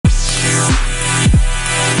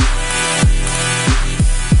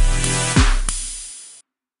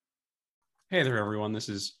Hey there, everyone. This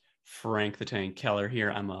is Frank the Tank Keller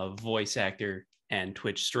here. I'm a voice actor and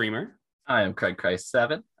Twitch streamer. I am Craig Christ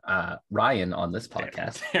 7. Ryan on this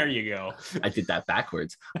podcast. There you go. I did that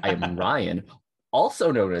backwards. I am Ryan,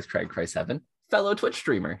 also known as Craig Christ 7, fellow Twitch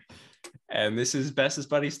streamer. And this is Bestest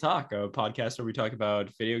Buddies Talk, a podcast where we talk about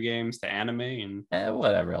video games to anime and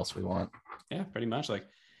whatever else we want. Yeah, pretty much.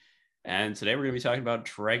 And today we're going to be talking about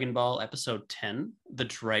Dragon Ball Episode 10. The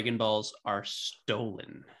Dragon Balls are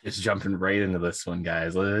stolen. Just jumping right into this one,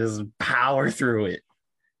 guys. Let's power through it.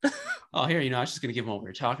 Oh, here, I was just going to give them what we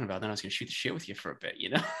were talking about. Then I was going to shoot the shit with you for a bit,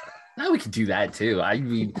 Now we can do that too. I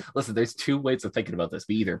mean, listen, there's two ways of thinking about this.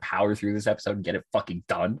 We either power through this episode and get it fucking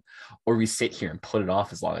done, or we sit here and put it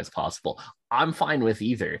off as long as possible. I'm fine with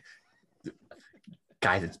either.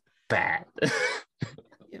 Guys, it's bad.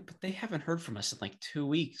 Yeah, but they haven't heard from us in like 2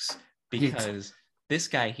 weeks because this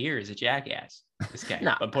guy here is a jackass. This guy,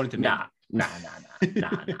 I'm pointing to me. Nah.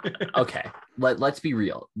 Okay, let's be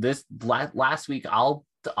real. This last week, I'll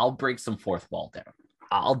break some fourth wall down.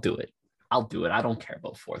 I'll do it. I don't care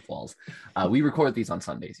about fourth walls. We record these on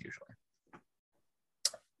Sundays usually.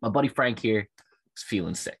 My buddy Frank here is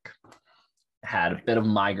feeling sick. Had a bit of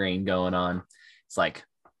migraine going on. It's like,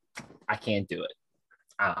 I can't do it.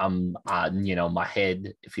 My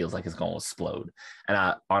head feels like it's going to explode.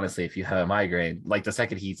 And honestly, if you have a migraine, like the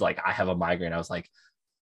second he's like, I have a migraine, I was like,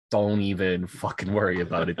 don't even fucking worry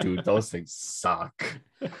about it, dude. Those things suck.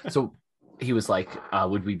 So he was like,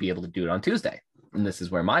 would we be able to do it on Tuesday? And this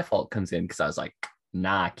is where my fault comes in, because I was like,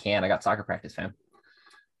 nah, I can't. I got soccer practice, fam.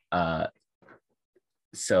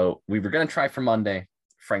 So we were going to try for Monday.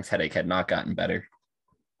 Frank's headache had not gotten better.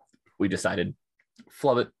 We decided,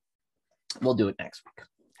 flub it. We'll do it next week.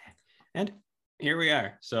 And here we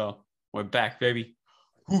are. So we're back, baby.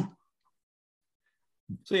 Whew.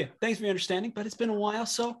 So yeah, thanks for your understanding, but it's been a while.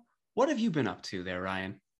 So what have you been up to there,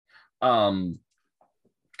 Ryan? God,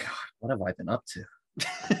 what have I been up to?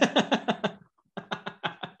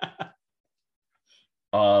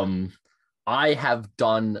 I have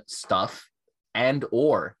done stuff and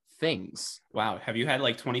or things. Wow. Have you had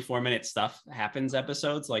like 24-minute stuff happens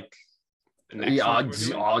episodes? Like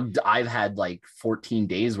I've had like 14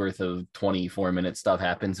 days worth of 24-minute stuff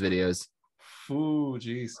happens videos. Ooh,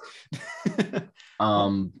 geez.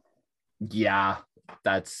 Yeah,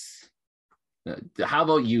 that's how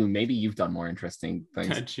about you? Maybe you've done more interesting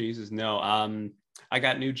things. Jesus, no. I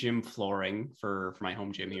got new gym flooring for my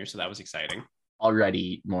home gym here, so that was exciting.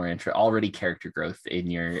 Already character growth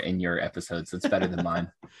in your episodes. It's better than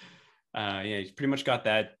mine. Yeah, pretty much got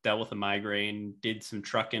that, dealt with a migraine, did some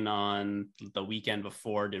trucking on the weekend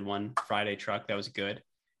before, did one Friday truck. That was good.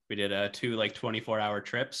 We did 2 like 24-hour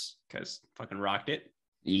trips because fucking rocked it.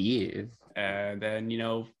 Yeah. And then,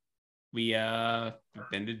 we then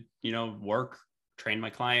did, work, trained my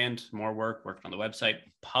client, more work, worked on the website,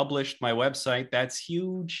 published my website. That's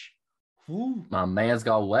huge. Woo. My man's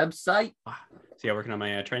got a website. So yeah, working on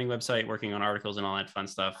my training website, working on articles and all that fun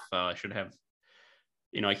stuff. I should have,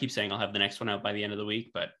 I keep saying I'll have the next one out by the end of the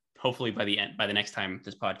week, but hopefully by the next time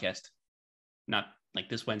this podcast, not like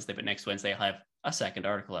this Wednesday, but next Wednesday, I'll have a second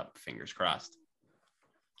article up. Fingers crossed.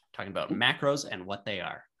 Talking about macros and what they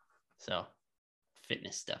are. So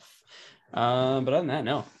fitness stuff. But other than that,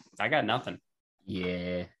 no, I got nothing.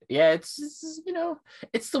 Yeah. It's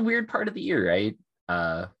it's the weird part of the year, right?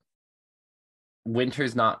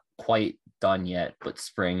 Winter's not quite done yet, but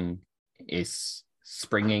spring is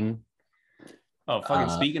springing. Oh, fucking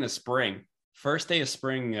speaking of spring, first day of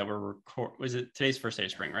spring that we're was it today's first day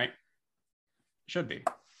of spring, right? Should be.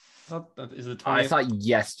 Is it 20th? I thought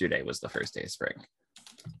yesterday was the first day of spring.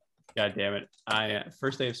 God damn it.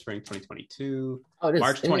 First day of spring 2022. Oh, it is.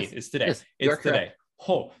 March 20th. It's today. It's today. Correct.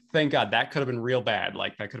 Oh, thank God. That could have been real bad.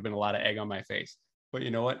 Like that could have been a lot of egg on my face. But you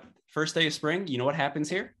know what? First day of spring, you know what happens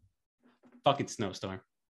here? Fucking snowstorm.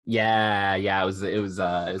 Yeah, it was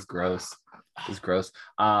gross. It was gross.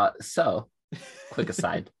 So quick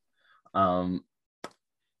aside. Had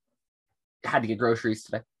to get groceries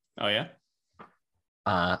today. Oh yeah?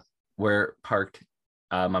 We're parked.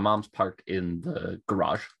 My mom's parked in the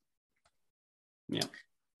garage. Yeah.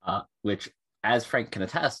 Which, as Frank can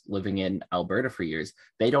attest, living in Alberta for years,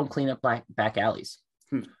 they don't clean up back alleys.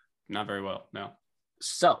 Not very well, no.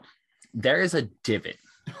 So there is a divot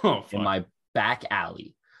in my back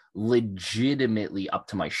alley, legitimately up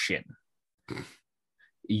to my shin.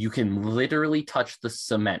 You can literally touch the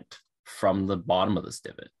cement from the bottom of this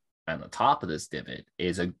divot, and the top of this divot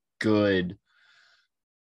is a good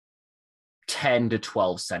 10 to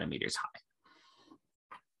 12 centimeters high.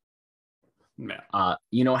 Yeah.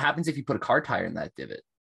 You know what happens if you put a car tire in that divot?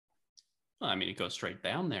 Well, I mean, it goes straight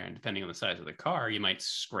down there, and depending on the size of the car, you might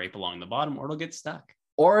scrape along the bottom, or it'll get stuck.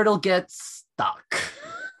 Or it'll get stuck.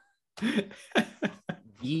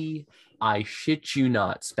 I shit you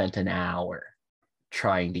not, spent an hour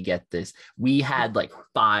trying to get this. We had like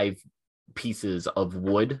 5 pieces of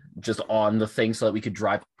wood just on the thing so that we could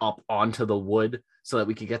drive up onto the wood so that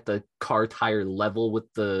we could get the car tire level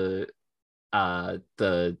with the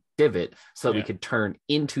divot so that we could turn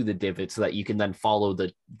into the divot so that you can then follow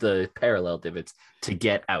the parallel divots to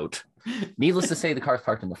get out. Needless to say, the car's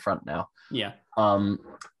parked in the front now. Yeah.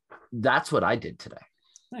 That's what I did today.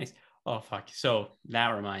 Nice. Oh fuck. So that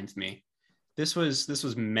reminds me. This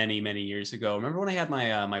was many, many years ago. Remember when I had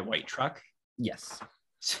my my white truck? Yes.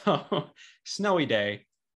 So snowy day.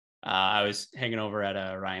 I was hanging over at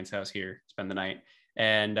Ryan's house here, spend the night,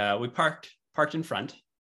 and we parked in front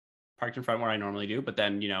where I normally do. But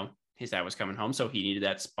then, you know, his dad was coming home, so he needed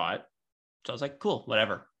that spot. So I was like, cool,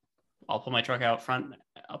 whatever. I'll pull my truck out front.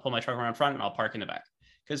 I'll pull my truck around front, and I'll park in the back.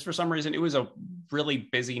 Because for some reason, it was a really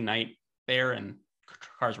busy night there, and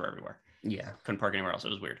cars were everywhere. Yeah, couldn't park anywhere else. It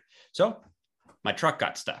was weird. So my truck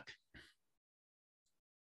got stuck.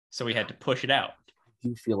 So we had to push it out. I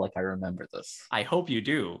do feel like I remember this. I hope you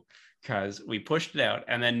do, because we pushed it out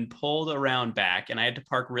and then pulled around back, and I had to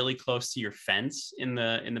park really close to your fence in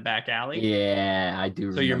the back alley. Yeah, I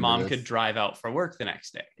do. So your mom could drive out for work the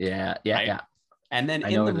next day. Yeah. Right? And then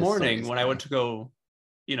in the morning when I went to go,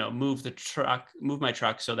 you know, move my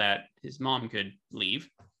truck so that his mom could leave,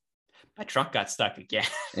 my truck got stuck again.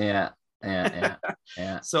 Yeah.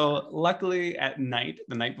 So luckily at night,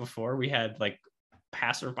 the night before, we had like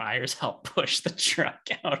passerbyers help push the truck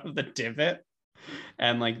out of the divot,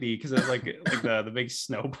 and like because it was like the big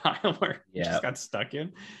snow pile where it just got stuck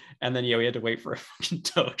in, and then we had to wait for a fucking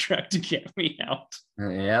tow truck to get me out.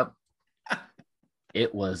 Yep.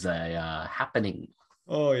 It was a happening.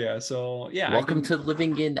 Oh yeah. So yeah. Welcome to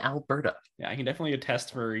living in Alberta. Yeah, I can definitely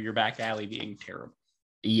attest for your back alley being terrible.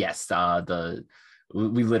 Yes.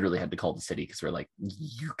 We literally had to call the city because we're like,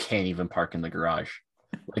 you can't even park in the garage.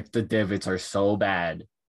 Like the divots are so bad,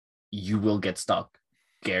 you will get stuck,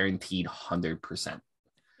 guaranteed 100%.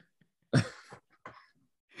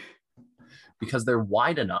 Because they're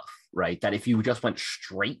wide enough, right, that if you just went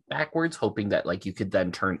straight backwards, hoping that like you could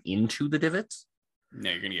then turn into the divots, no,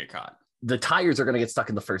 you're gonna get caught. The tires are gonna get stuck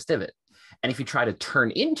in the first divot, and if you try to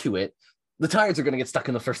turn into it, the tires are gonna get stuck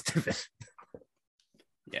in the first divot.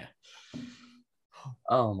 Yeah.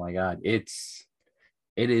 Oh my god, it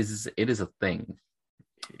is a thing.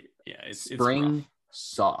 Yeah, it's spring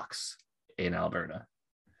sucks in Alberta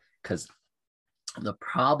because the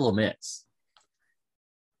problem is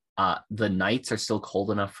the nights are still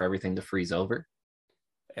cold enough for everything to freeze over,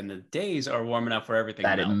 and the days are warm enough for everything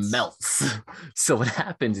that melts. It melts. So what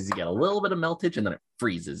happens is you get a little bit of meltage and then it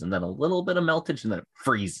freezes, and then a little bit of meltage and then it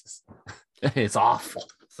freezes. It's awful.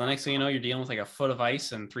 So next thing you know, you're dealing with like a foot of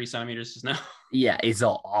ice and 3 centimeters of snow. Yeah, it's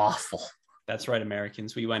awful. That's right,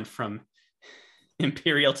 Americans. We went from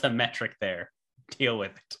imperial to metric there. Deal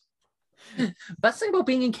with it. Best thing about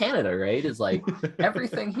being in Canada, right, is like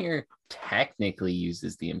everything here technically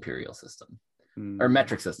uses the imperial system or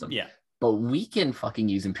metric system. Yeah. But we can fucking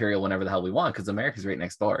use imperial whenever the hell we want because America's right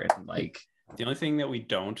next door. And like the only thing that we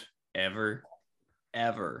don't ever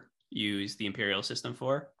use the imperial system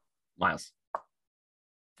for, miles.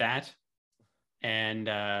 That and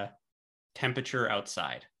temperature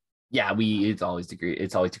outside. Yeah, it's always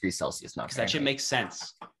degrees Celsius, not because that shit makes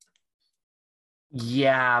sense.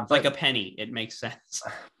 Yeah, but like a penny, it makes sense.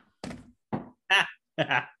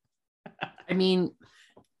 I mean,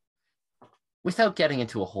 without getting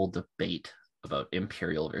into a whole debate about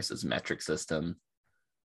imperial versus metric system,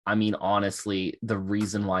 I mean, honestly, the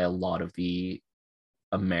reason why a lot of the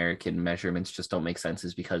American measurements just don't make sense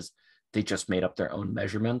is because they just made up their own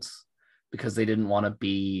measurements because they didn't want to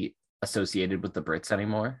be associated with the Brits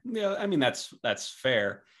anymore. Yeah, I mean, that's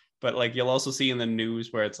fair. But like you'll also see in the news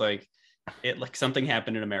where it's like something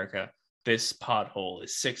happened in America. This pothole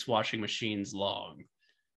is 6 washing machines long.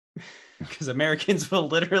 Because Americans will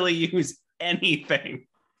literally use anything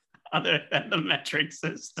other than the metric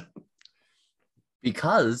system.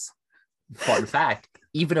 Because, fun fact,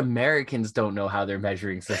 even Americans don't know how their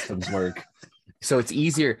measuring systems work. So it's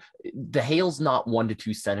easier. The hail's not 1 to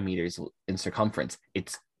 2 centimeters in circumference.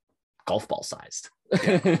 It's golf ball sized.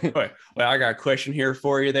 Well, I got a question here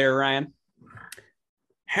for you there, Ryan.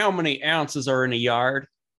 How many ounces are in a yard?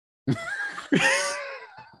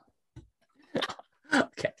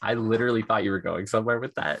 Okay, I literally thought you were going somewhere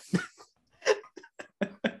with that.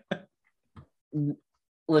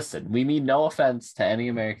 listen, we mean no offense to any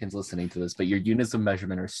Americans listening to this, but your units of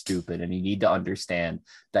measurement are stupid, and you need to understand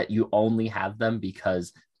that you only have them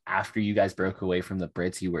because after you guys broke away from the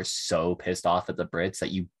Brits, you were so pissed off at the Brits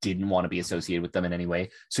that you didn't want to be associated with them in any way.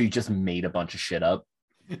 So you just made a bunch of shit up.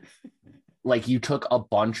 Like you took a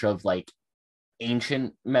bunch of like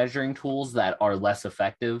ancient measuring tools that are less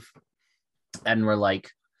effective, and we're like,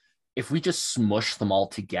 if we just smush them all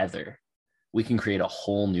together, we can create a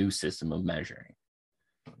whole new system of measuring.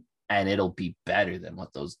 And it'll be better than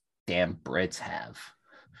what those damn Brits have,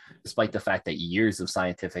 despite the fact that years of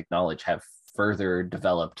scientific knowledge have further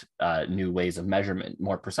developed new ways of measurement,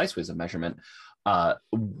 more precise ways of measurement.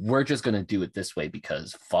 We're just going to do it this way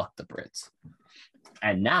because fuck the Brits.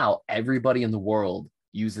 And now everybody in the world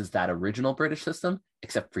uses that original British system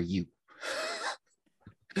except for you.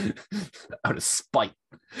 Out of spite,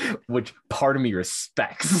 which part of me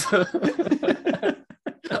respects.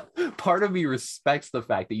 Part of me respects the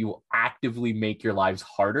fact that you will actively make your lives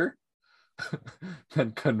harder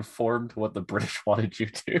than conform to what the British wanted you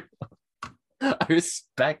to. I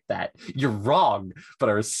respect that. You're wrong, but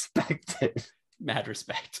I respect it. Mad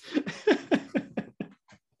respect.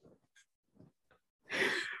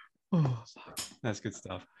 Oh, that's good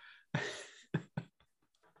stuff.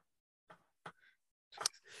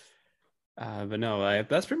 But no,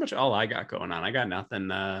 that's pretty much all I got going on. I got nothing.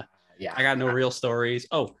 Yeah, I got no real stories.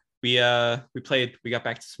 Oh, we got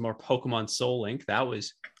back to some more Pokemon Soul Link. That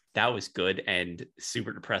was good and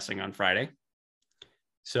super depressing on Friday.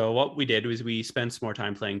 So what we did was we spent some more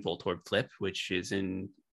time playing Voltorb Flip, which is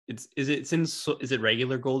is it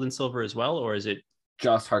regular gold and silver as well, or is it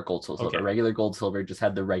just Heart Gold Soul Silver? Okay. Regular Gold Silver just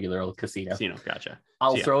had the regular old casino. Gotcha.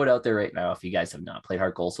 I'll throw it out there right now. If you guys have not played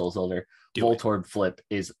Heart Gold Soul Silver, Voltorb Flip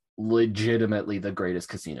is legitimately the greatest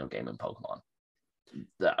casino game in Pokemon.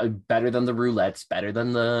 Better than the roulettes, better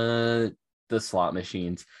than the slot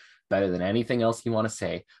machines, better than anything else you want to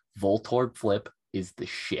say. Voltorb Flip is the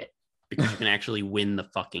shit. Because you can actually win the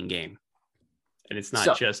fucking game. And it's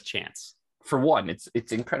not just chance. For one,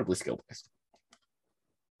 it's incredibly skill-based.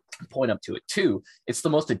 Point up to it. Two, it's the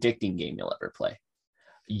most addicting game you'll ever play.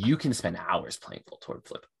 You can spend hours playing Voltorb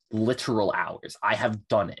Flip. Literal hours. I have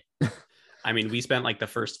done it. I mean, we spent like the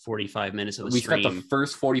first 45 minutes of the stream. We spent the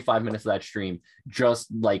first 45 minutes of that stream just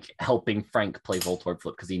like helping Frank play Voltorb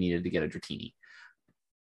Flip because he needed to get a Dratini.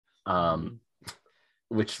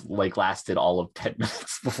 Which like lasted all of 10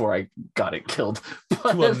 minutes before I got it killed. To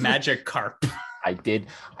a Magikarp. I did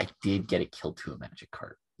get it killed to a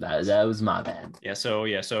Magikarp. That was my bad. So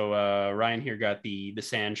Ryan here got the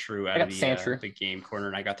Sandshrew out of the game corner,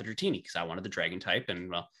 and I got the Dratini because I wanted the Dragon type, and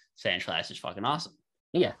well, Sandslash is fucking awesome.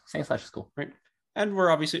 Yeah, Sandslash is cool. Right. And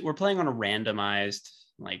we're playing on a randomized,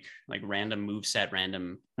 like random moveset,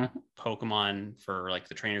 random Pokemon for like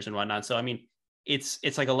the trainers and whatnot. So I mean, it's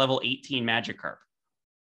like a level 18 Magikarp.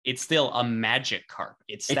 It's still a Magikarp.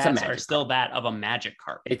 Its stats are still that of a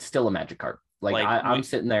Magikarp. It's still a Magikarp. I'm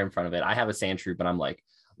sitting there in front of it. I have a Sandshrew, but I'm like,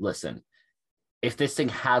 listen, if this thing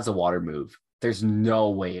has a water move, there's no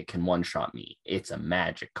way it can one-shot me. It's a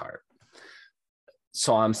Magikarp.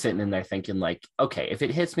 So I'm sitting in there thinking like, okay, if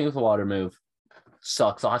it hits me with a water move,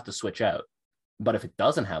 sucks. I'll have to switch out. But if it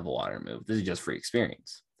doesn't have a water move, this is just free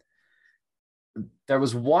experience. There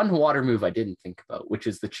was one water move I didn't think about, which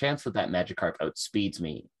is the chance that Magikarp outspeeds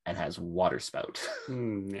me and has Water Spout.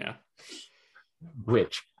 Yeah.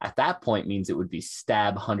 Which at that point means it would be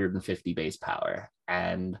stab 150 base power.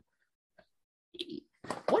 And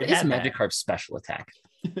what is Magikarp's special attack?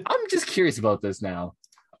 I'm just curious about this now.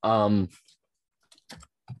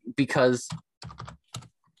 Because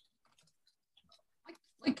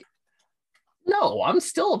no, I'm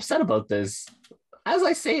still upset about this. As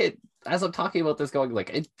I say it, as I'm talking about this, going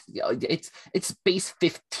like it's base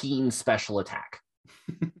 15 special attack.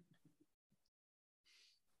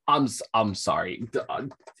 I'm sorry,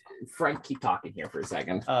 Frank. Keep talking here for a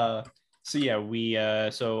second. He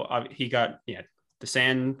got the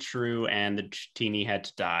Sandshrew and the Dratini had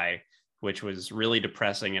to die, which was really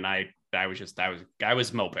depressing, and I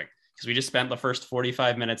was moping because we just spent the first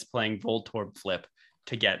 45 minutes playing Voltorb Flip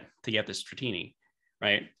to get this Dratini,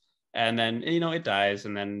 right? And then it dies,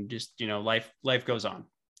 and then just life goes on,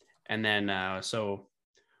 and then so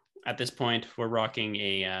at this point we're rocking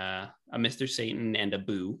a Mr. Satan and a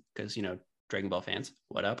Boo because Dragon Ball fans,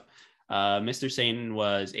 what up? Mr. Satan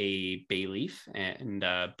was a Bayleaf, and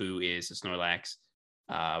Boo is a Snorlax.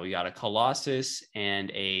 We got a Colossus and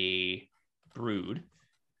a Brood,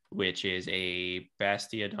 which is a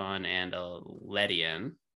Bastiodon and a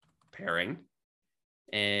Ledian pairing.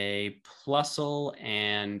 A Plusle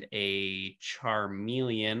and a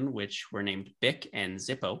Charmeleon, which were named Bick and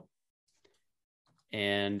Zippo.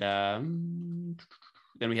 And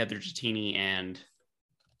then we had the Dratini and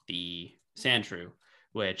the Sandshrew,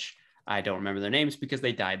 which I don't remember their names because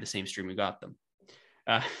they died the same stream we got them.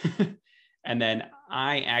 And then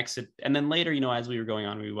and then later, as we were going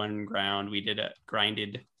on, we went ground, we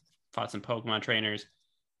grinded, fought some Pokemon trainers,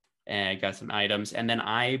 and got some items. And then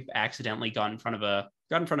I accidentally got in front of a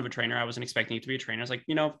trainer. I wasn't expecting it to be a trainer. I was like,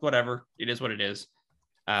 whatever, it is what it is.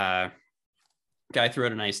 Guy threw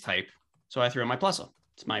out an ice type, so I threw out my Plusle.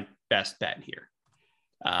 It's my best bet here.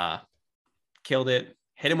 Killed it,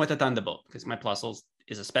 hit him with a Thunderbolt because my Plusle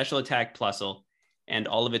is a special attack Plusle, and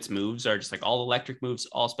all of its moves are just like all electric moves,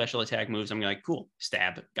 all special attack moves. I'm like, cool,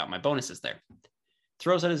 stab, got my bonuses there.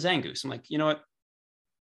 Throws out a Zangoose. I'm like, you know what?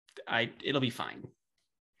 It'll be fine.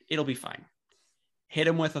 It'll be fine. Hit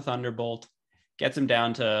him with a Thunderbolt, gets him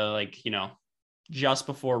down to just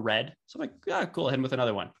before red. So I'm like, cool, hit him with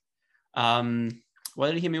another one. What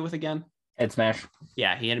did he hit me with again? Head smash.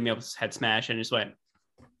 Yeah, he hit me up with head smash and just went.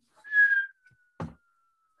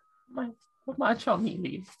 My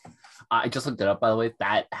Charmeleon. I just looked it up, by the way.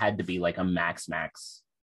 That had to be like a max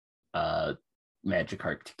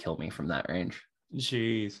Magikarp to kill me from that range.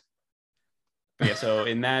 Jeez. But yeah, so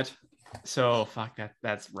in that, fuck that.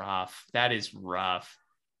 That's rough. That is rough.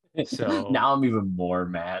 So now I'm even more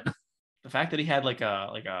mad. The fact that he had like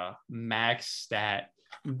a max stat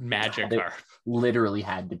Magikarp literally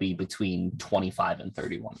had to be between 25 and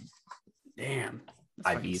 31. Damn.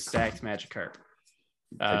 IV stacked Magikarp.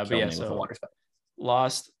 But yeah, so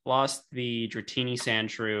lost the Dratini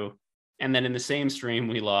Sandshrew, and then in the same stream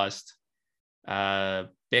we lost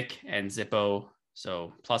Bick and Zippo,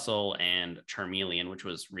 so Plusle and Charmeleon, which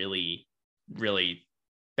was really, really,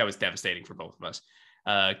 that was devastating for both of us.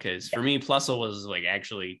 Because for me, Plusle was like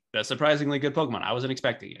actually a surprisingly good Pokemon. I wasn't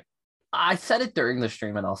expecting it. I said it during the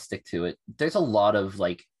stream and I'll stick to it. There's a lot of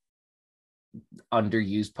like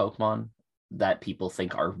underused Pokemon that people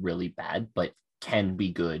think are really bad, but can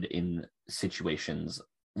be good in situations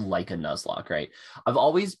like a Nuzlocke, right? I've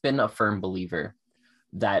always been a firm believer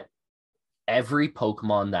that every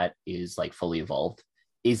Pokemon that is like fully evolved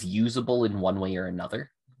is usable in one way or another,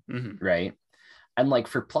 right? And like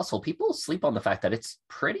for Plusle, people sleep on the fact that it's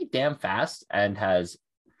pretty damn fast and has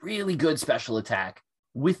really good special attack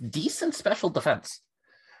with decent special defense,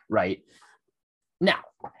 right? Now,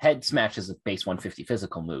 head smash is a base 150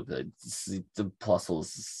 physical move. The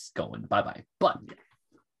Plusle's going bye-bye. But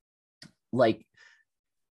like,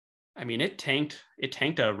 I mean, it tanked a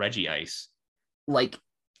Regice. Like,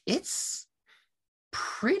 it's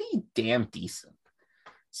pretty damn decent.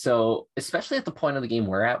 So, especially at the point of the game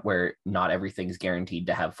we're at, where not everything's guaranteed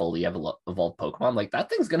to have fully evolved Pokemon, like that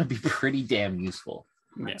thing's going to be pretty damn useful.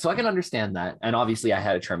 Yeah. So I can understand that. And obviously I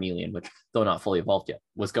had a Charmeleon, which though not fully evolved yet,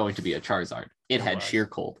 was going to be a Charizard. It had sheer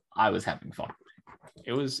cold. I was having fun.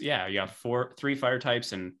 It was, yeah, you got 3 fire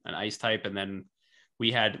types and an ice type. And then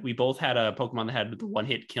we both had a Pokemon that had the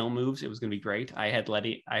one-hit kill moves. It was going to be great. I had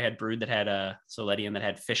Brood that had Ledian that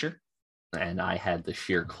had Fisher. And I had the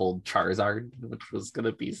sheer cold Charizard, which was going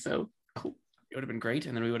to be so cool. It would have been great.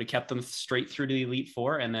 And then we would have kept them straight through to the Elite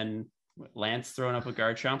Four. And then Lance throwing up a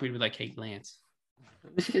Garchomp, we'd be like, hey, Lance.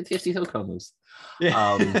 We should get TFT Hill combos.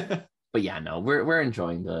 Yeah. But yeah, no, we're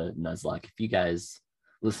enjoying the Nuzlocke. If you guys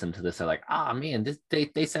listen to this, are like, man,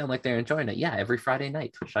 they sound like they're enjoying it. Yeah, every Friday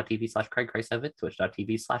night, twitch.tv/CraigChrist7,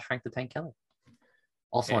 twitch.tv/FrankTheTankKiller.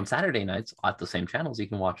 Also on Saturday nights at the same channels, you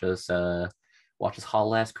can watch us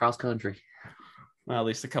haul ass cross country. Well, at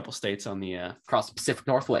least a couple states on the across the Pacific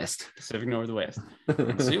Northwest.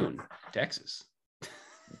 And soon Texas.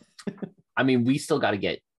 I mean, we still got to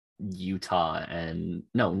get Utah and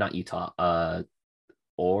not Utah. We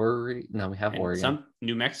have Oregon, some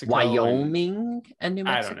New Mexico, Wyoming, and New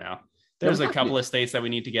Mexico. I don't know. There's a couple of states that we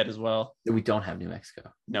need to get as well. We don't have New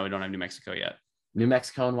Mexico. No, we don't have New Mexico yet. New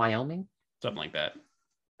Mexico and Wyoming, something like that.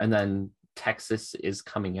 And then Texas is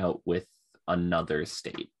coming out with another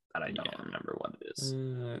state that I don't remember what it is.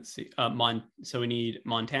 Let's see. So we need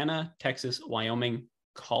Montana, Texas, Wyoming,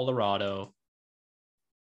 Colorado,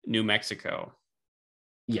 New Mexico.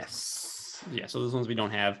 Yes. Yeah. So those ones we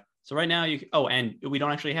don't have. So right now and we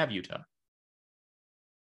don't actually have Utah.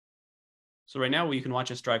 So right now you can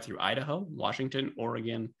watch us drive through Idaho, Washington,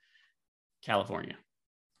 Oregon, California,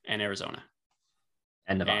 and Arizona.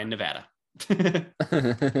 And Nevada.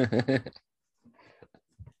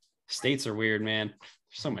 States are weird, man.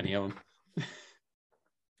 There's so many of them.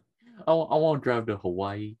 I won't drive to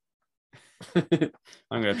Hawaii. I'm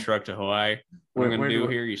gonna truck to Hawaii. What I'm gonna do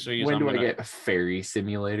here? When do I get a ferry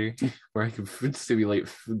simulator where I can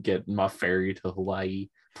get my ferry to Hawaii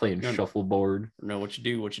playing shuffleboard. No, what you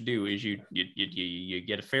do is you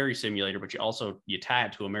get a ferry simulator, but you tie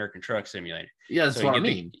it to American Truck Simulator. Yeah, that's what I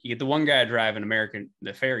mean. You get the one guy driving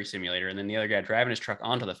the ferry simulator, and then the other guy driving his truck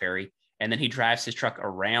onto the ferry, and then he drives his truck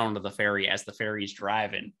around the ferry as the ferry's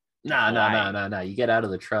driving. No. You get out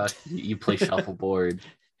of the truck, you play shuffleboard.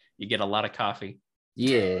 You get a lot of coffee.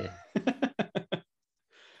 Yeah.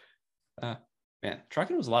 Man,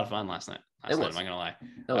 trucking was a lot of fun last night. I'm not gonna lie.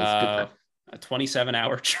 That was a good time. A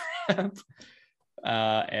 27-hour trip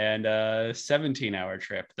and a 17-hour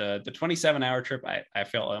trip. The 27-hour trip, I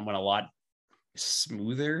felt went a lot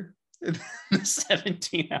smoother than the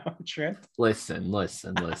 17-hour trip. Listen.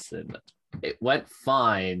 It went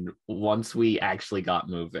fine once we actually got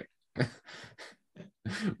moving.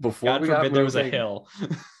 Before God we forbid got moving, there was a hill.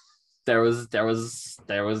 there was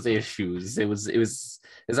issues. It was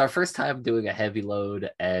our first time doing a heavy load,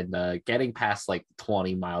 and getting past like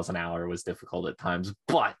 20 miles an hour was difficult at times.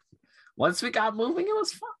 But once we got moving, it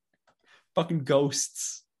was fun. Fucking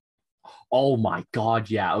ghosts. Oh my god,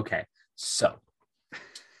 yeah. Okay, so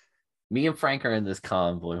me and Frank are in this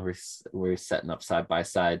convoy. We're setting up side by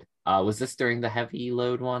side. Was this during the heavy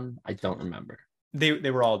load one? I don't remember.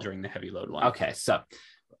 They were all during the heavy load one. Okay, so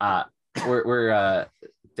we're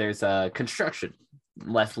there's a construction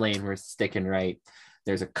left lane. We're sticking right.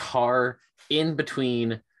 There's a car in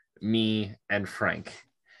between me and Frank,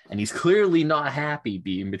 and he's clearly not happy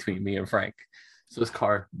being between me and Frank. So this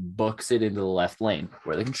car books it into the left lane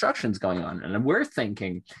where the construction's going on, and we're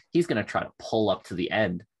thinking he's going to try to pull up to the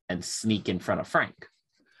end and sneak in front of Frank.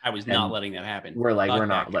 I was not letting that happen. We're like, we're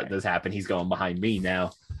not letting this happen. He's going behind me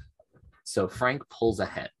now. So Frank pulls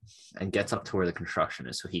ahead and gets up to where the construction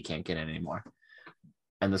is, so he can't get in anymore.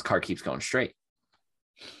 And this car keeps going straight.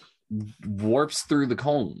 Warps through the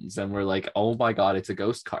cones, and we're like, oh my god, it's a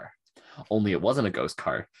ghost car. Only it wasn't a ghost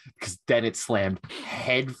car, because then it slammed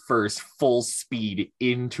head first, full speed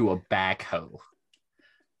into a backhoe.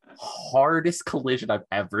 Hardest collision I've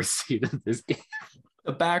ever seen in this game.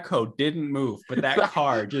 The backhoe didn't move, but that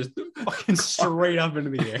car just fucking straight up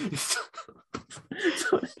into the air.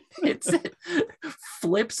 So it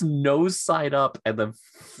flips nose side up and then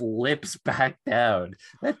flips back down.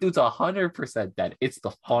 That dude's 100% dead. It's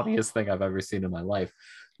the funniest thing I've ever seen in my life.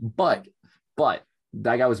 But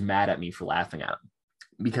that guy was mad at me for laughing at him,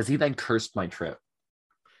 because he then cursed my trip.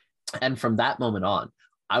 And from that moment on,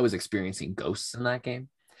 I was experiencing ghosts in that game.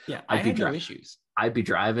 Yeah, I had no issues. I'd be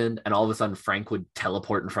driving, and all of a sudden Frank would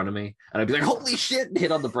teleport in front of me, and I'd be like, holy shit, and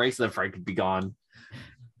hit on the brakes, and then Frank would be gone.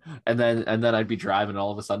 And then I'd be driving, and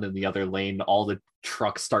all of a sudden in the other lane, all the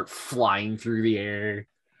trucks start flying through the air.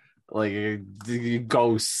 Like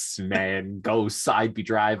ghosts, man. Ghosts. I'd be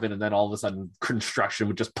driving, and then all of a sudden construction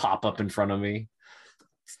would just pop up in front of me.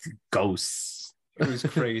 Ghosts. It was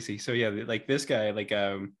crazy. So yeah, like this guy, like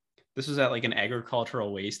this was at like an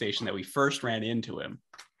agricultural way station that we first ran into him.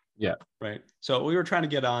 Yeah. Right. So we were trying to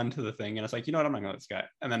get on to the thing, and it's like, you know what, I'm not gonna let this guy.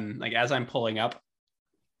 And then like as I'm pulling up,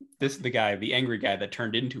 the angry guy that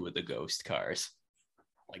turned into the ghost cars,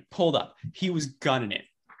 like pulled up. He was gunning it.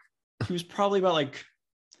 He was probably about like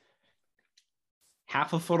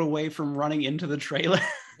half a foot away from running into the trailer.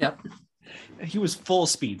 Yep. He was full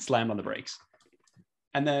speed, slammed on the brakes.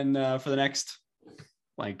 And then for the next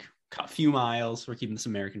like few miles, we're keeping this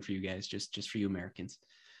American for you guys, just for you Americans.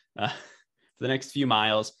 For the next few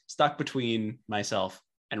miles, stuck between myself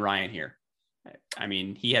and Ryan here. I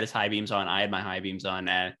mean, he had his high beams on. I had my high beams on.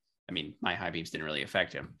 I mean, my high beams didn't really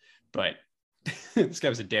affect him, but this guy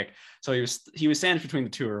was a dick. So he was sandwiched between the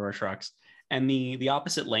two of our trucks, and the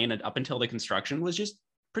opposite lane up until the construction was just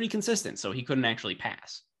pretty consistent, so he couldn't actually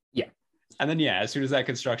pass. Yeah. And then as soon as that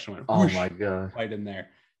construction went, oh whoosh, my god, right in there.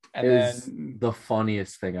 And is then the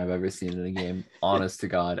funniest thing I've ever seen in a game, honest to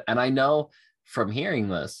God. And I know from hearing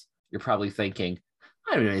this, you're probably thinking,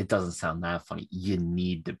 I mean, it doesn't sound that funny. You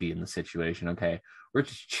need to be in the situation, okay? We're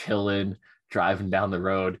just chilling, driving down the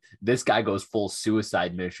road. This guy goes full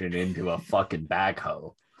suicide mission into a fucking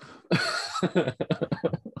backhoe.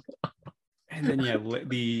 And then later,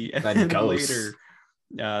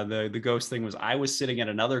 the ghost thing was, I was sitting at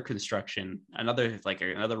another road construction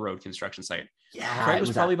site. Yeah, Craig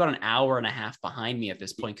was probably about an hour and a half behind me at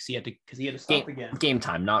this point because he had to stop again. Game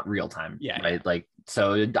time, not real time. Yeah, right. Yeah. Like,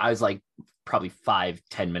 so I was like probably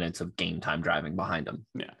 5-10 minutes of game time driving behind him.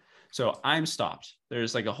 Yeah. So I'm stopped.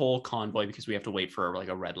 There's like a whole convoy because we have to wait for like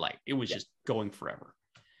a red light. It was just going forever.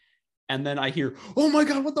 And then I hear, oh my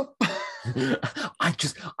god, what the? I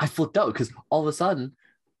flipped out because all of a sudden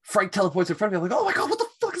Frank teleports in front of me. I'm like, oh my god, what the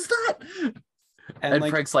fuck is that? And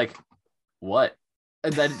Frank's like, what?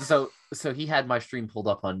 And then so he had my stream pulled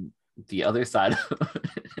up on the other side.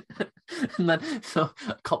 And then so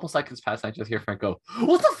a couple seconds pass, and I just hear Frank go,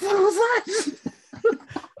 "What the fuck was that?"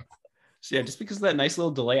 So yeah, just because of that nice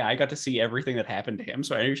little delay, I got to see everything that happened to him.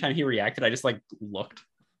 So every time he reacted, I just like looked,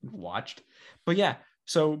 watched. But yeah,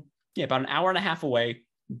 so yeah, about an hour and a half away,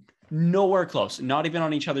 nowhere close, not even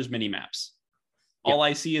on each other's mini maps. Yep. All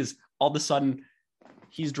I see is all of a sudden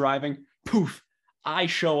he's driving, poof, I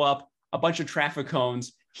show up, a bunch of traffic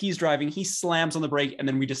cones, he's driving, he slams on the brake, and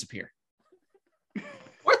then we disappear.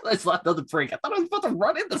 Where did I slap on the brake? I thought I was about to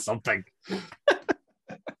run into something.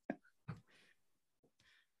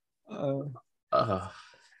 And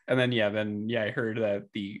then I heard that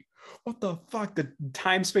what the fuck, the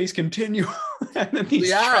time space continue, and then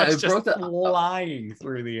these trucks just flying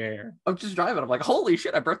through the air. I'm just driving. I'm like, holy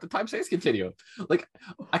shit! I broke the time space continuum. Like,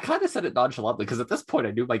 I kind of said it nonchalantly because at this point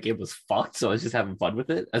I knew my game was fucked, so I was just having fun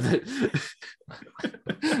with it. And then,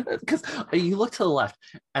 because you look to the left,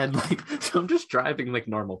 and like, so I'm just driving like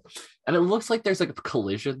normal, and it looks like there's like a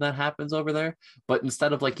collision that happens over there, but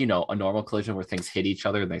instead of like a normal collision where things hit each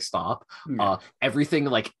other and they stop, everything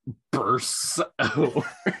like bursts over.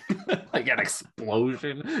 Like an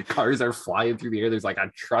explosion, cars are flying through the air. There's like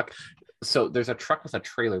a truck, so there's a truck with a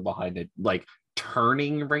trailer behind it, like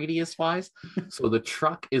turning radius wise. So the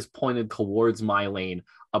truck is pointed towards my lane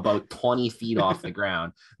about 20 feet off the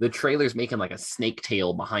ground. The trailer's making like a snake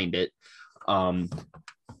tail behind it. My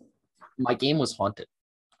game was haunted,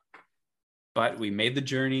 but we made the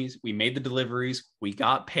journeys, we made the deliveries, we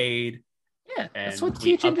got paid. Yeah, that's what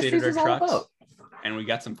TH Industries is all about. And we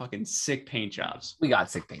got some fucking sick paint jobs. We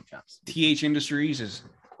got sick paint jobs. TH Industries is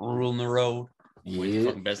ruling the road. Yeah. With the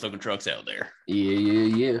fucking best looking trucks out there.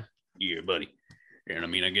 Yeah, buddy. And I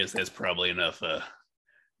mean, I guess that's probably enough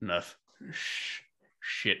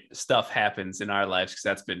shit stuff happens in our lives, because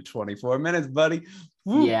that's been 24 minutes, buddy.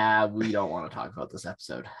 Woo. Yeah, we don't want to talk about this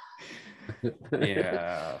episode.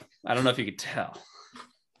 Yeah, I don't know if you could tell.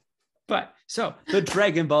 But so the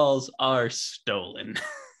Dragon Balls are stolen.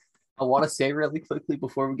 I want to say really quickly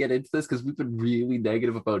before we get into this, because we've been really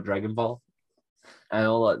negative about Dragon Ball. I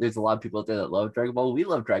know there's a lot of people out there that love Dragon Ball. We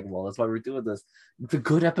love Dragon Ball. That's why we're doing this. The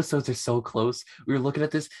good episodes are so close. We were looking at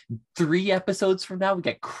this 3 episodes from now. We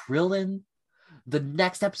get Krillin. The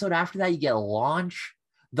next episode after that, you get Launch.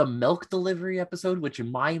 The milk delivery episode, which in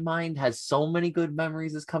my mind has so many good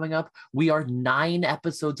memories, is coming up. We are 9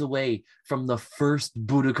 episodes away from the first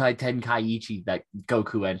Budokai Tenkaichi that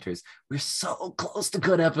Goku enters. We're so close to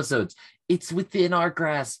good episodes. It's within our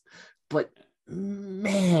grasp, but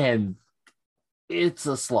man, it's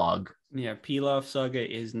a slog. Yeah, Pilaf Saga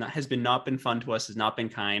has not been fun to us, has not been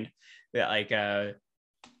kind. Like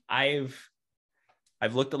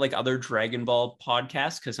I've looked at like other Dragon Ball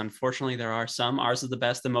podcasts, because unfortunately there are some. Ours is the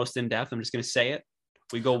best, the most in depth. I'm just going to say it.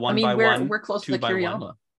 We go one by one. We're close to the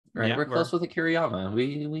Kiriyama, right? Yeah, we're close with the Kiriyama.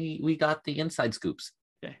 We got the inside scoops.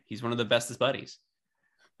 Yeah, he's one of the bestest buddies.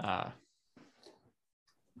 So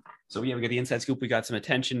yeah, we got the inside scoop. We got some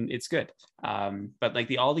attention. It's good. But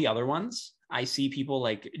like all the other ones, I see people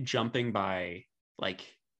like jumping by like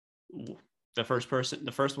the first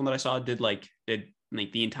one that I saw did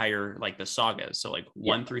the entire like the sagas. So like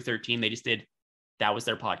 1 through 13, they just did, that was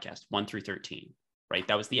their podcast, 1 through 13, right?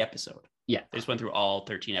 That was the episode. Yeah. They just went through all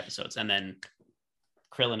 13 episodes, and then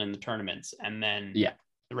Krillin in the tournaments, and then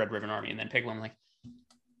the Red Ribbon Army, and then Piglin. Like,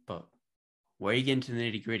 but where are you getting to the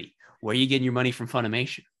nitty gritty? Where are you getting your money from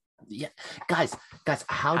Funimation? Yeah, guys,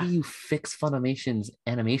 how do you fix Funimation's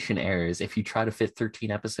animation errors if you try to fit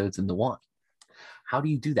 13 episodes into one? How do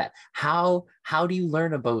you do that? How do you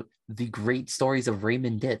learn about the great stories of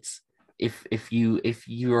Raymond Ditz if you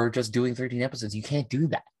are just doing 13 episodes? You can't do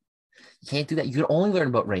that. You can only learn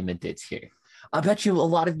about Raymond Ditz here. I bet you a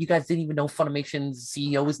lot of you guys didn't even know Funimation's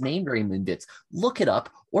CEO was named Raymond Ditz. Look it up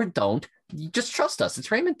or don't. You just trust us.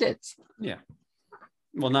 It's Raymond Ditz. Yeah.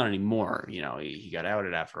 Well, not anymore. He got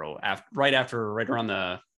outed right around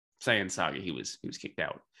the Saiyan saga. He was kicked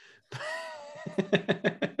out.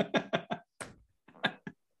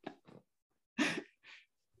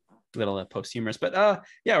 Little posthumous, but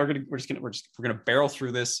yeah, we're gonna barrel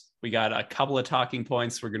through this. We got a couple of talking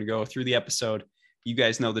points. We're gonna go through the episode. You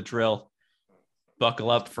guys know the drill.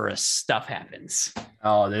 Buckle up for a Stuff Happens.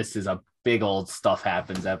 Oh, this is a big old Stuff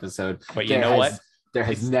Happens episode. But you know what? There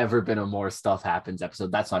has never been a more Stuff Happens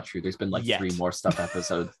episode. That's not true. There's been like 3 more Stuff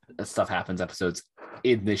Happens episodes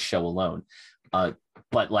in this show alone.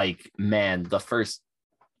 But like, man, the first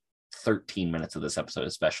 13 minutes of this episode,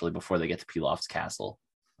 especially before they get to Pilaf's castle,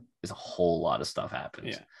 is a whole lot of stuff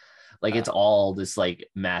happens. Yeah. Like it's all this like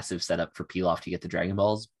massive setup for Pilaf to get the Dragon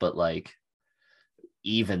Balls, but like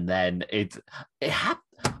even then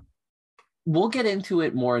we'll get into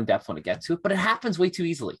it more in depth when it gets to it, but it happens way too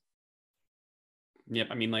easily. Yep.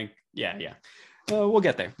 I mean, like, yeah. We'll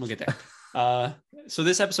get there. So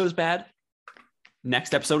this episode is bad.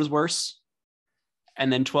 Next episode is worse.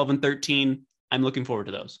 And then 12 and 13, I'm looking forward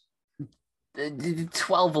to those.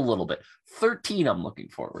 12 a little bit. 13 I'm looking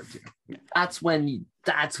forward to. Yeah. That's when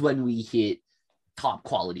we hit top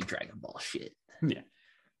quality Dragon Ball shit. Yeah.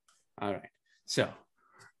 All right. So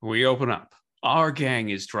we open up. Our gang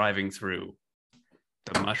is driving through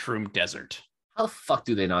the Mushroom Desert. How the fuck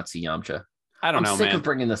do they not see Yamcha? I don't know, man. I'm sick of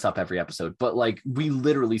bringing this up every episode, but like we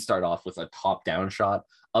literally start off with a top-down shot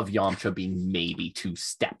of Yamcha being maybe 2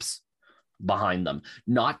 steps behind them.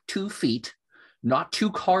 Not 2 feet, not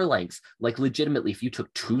 2 car lengths. Like legitimately, if you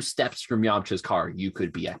took 2 steps from Yamcha's car, you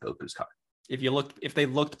could be at Goku's car. If they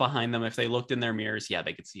looked behind them, if they looked in their mirrors, yeah,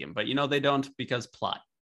 they could see him. But they don't, because plot.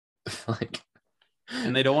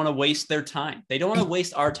 And they don't want to waste their time. They don't want to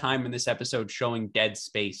waste our time in this episode showing dead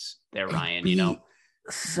space there, Ryan,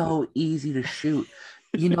 So easy to shoot.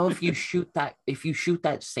 If you shoot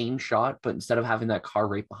that same shot, but instead of having that car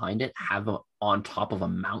right behind it, have it on top of a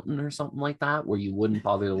mountain or something like that, where you wouldn't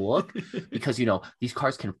bother to look, because these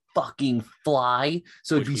cars can fucking fly.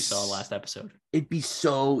 So we saw last episode. It'd be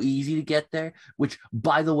so easy to get there. Which,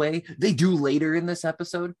 by the way, they do later in this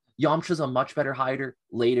episode. Yamcha's a much better hider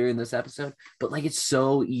later in this episode, but like it's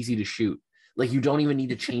so easy to shoot. Like you don't even need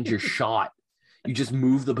to change your shot. You just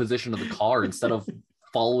move the position of the car instead of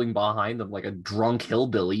following behind them like a drunk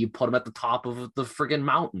hillbilly. You put them at the top of the friggin'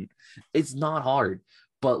 mountain. It's not hard,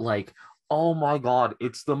 but like, oh my God,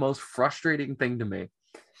 it's the most frustrating thing to me.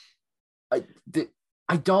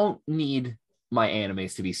 I don't need my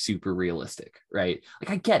animes to be super realistic, right? Like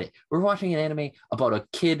I get it. We're watching an anime about a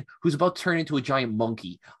kid who's about to turn into a giant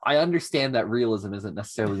monkey. I understand that realism isn't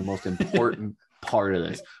necessarily the most important part of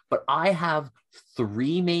this, but I have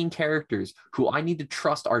 3 main characters who I need to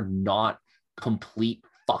trust are not complete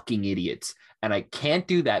fucking idiots, and I can't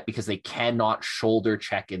do that because they cannot shoulder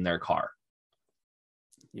check in their car.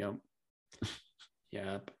 Yep.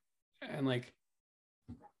 And like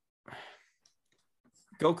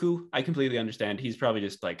Goku, I completely understand. He's probably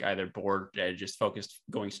just like either bored, just focused,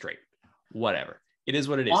 going straight. Whatever. It is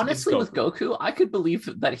what it is. Honestly, with Goku, I could believe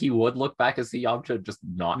that he would look back and see Yamcha just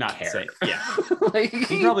not care. Say, yeah. Like,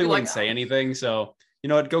 he probably wouldn't say anything. So, you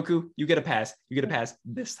know what, Goku, you get a pass. You get a pass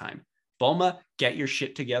this time. Bulma, get your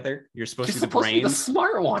shit together. You're supposed to be the brains. The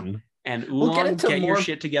smart one. And Oolong, get your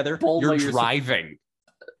shit together. Bulma, you're driving.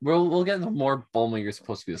 We'll get into more Bulma, you're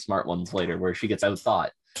supposed to be the smart ones later, where she gets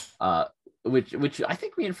outthought. Which I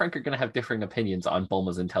think me and Frank are going to have differing opinions on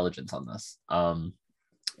Bulma's intelligence on this.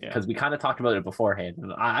 Because we kind of talked about it beforehand,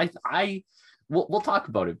 and we'll talk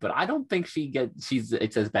about it, but I don't think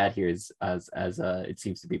it's as bad here as it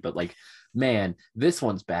seems to be. But like, man, this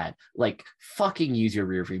one's bad. Like, fucking use your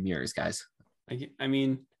rear view mirrors, guys. I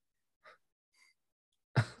mean,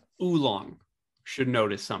 Oolong should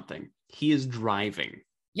notice something. He is driving.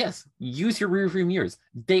 Yes, use your rear view mirrors.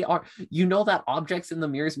 They are, that objects in the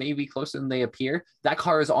mirrors may be closer than they appear. That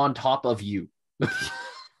car is on top of you.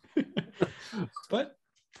 But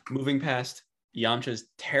moving past Yamcha's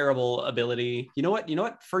terrible ability, you know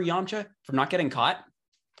what? For Yamcha, from not getting caught,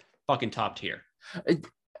 fucking top tier.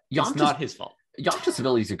 It's not his fault. Yamcha's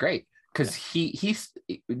abilities are great because he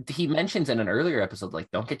mentions in an earlier episode, like,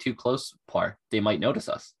 don't get too close, Par. They might notice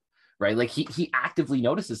us. Right? Like he actively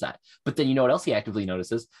notices that. But then you know what else he actively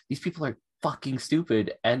notices? These people are fucking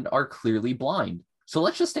stupid and are clearly blind. So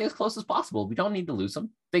let's just stay as close as possible. We don't need to lose them.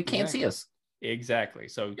 They can't see us. Exactly.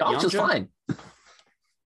 So Yamcha's fine.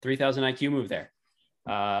 3,000 IQ move there.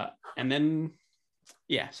 And then,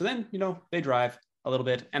 so then, they drive a little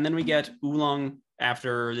bit. And then we get Oolong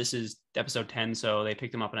after, this is episode 10. So they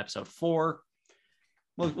picked him up in episode 4.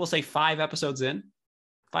 We'll say 5 episodes in.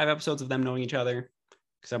 5 episodes of them knowing each other.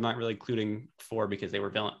 Because I'm not really including 4 because they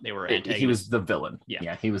were antagonists. He was the villain.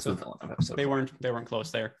 Yeah, he was the villain of episode. They weren't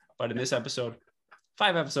close there. But in this episode,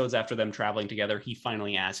 5 episodes after them traveling together, he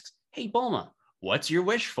finally asks, "Hey Bulma, what's your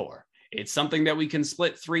wish for? It's something that we can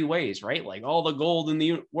split 3 ways, right? Like all the gold in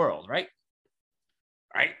the world, right?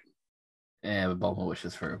 Right?" And Bulma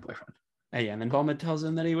wishes for a boyfriend. And then Bulma tells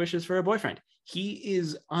him that he wishes for a boyfriend. He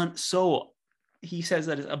is he says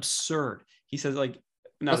that is absurd. He says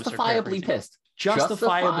justifiably pissed.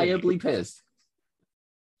 Justifiably pissed.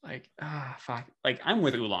 Like, fuck. Like, I'm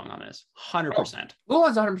with Oolong on this. 100%.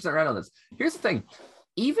 Oolong's 100% right on this. Here's the thing.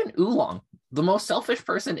 Even Oolong, the most selfish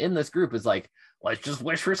person in this group, is like, let's just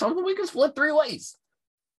wish for something we can split 3 ways.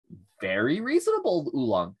 Very reasonable,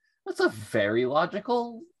 Oolong. That's a very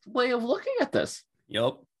logical way of looking at this.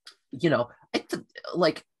 Yep.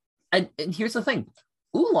 And here's the thing.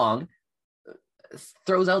 Oolong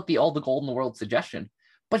throws out the all the gold in the world suggestion.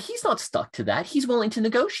 But he's not stuck to that. He's willing to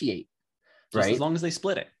negotiate, Just right? as long as they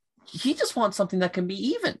split it. He just wants something that can be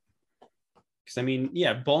even. Because I mean,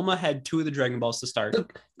 yeah, Bulma had 2 of the Dragon Balls to start.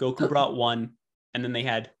 Goku brought 1, and then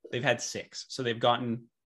they've had 6. So they've gotten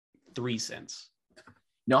 3 since.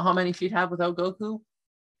 Know how many she'd have without Goku?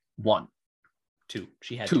 1. 2.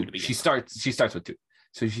 She had 2 2 to begin. She starts with 2.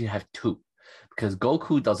 So she'd have 2. Because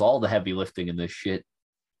Goku does all the heavy lifting in this shit.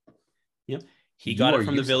 Yep. He got it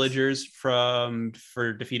from the villagers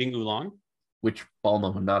for defeating Oolong. Which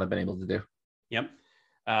Bulma would not have been able to do. Yep.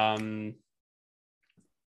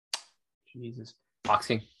 Jesus. Ox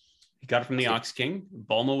King. He got it from the Ox King.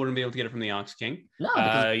 Bulma wouldn't be able to get it from the Ox King. No,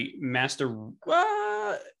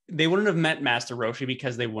 they wouldn't have met Master Roshi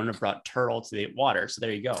because they wouldn't have brought Turtle to the water. So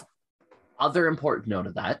there you go. Other important note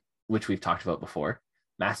of that, which we've talked about before,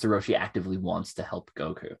 Master Roshi actively wants to help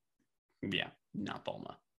Goku. Yeah, not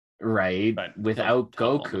Bulma. Right? But without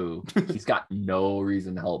Goku, he's got no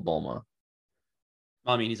reason to help Bulma.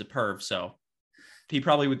 Well, I mean, he's a perv, so he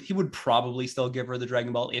would probably still give her the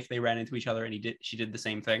Dragon Ball if they ran into each other and she did the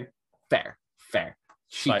same thing. Fair.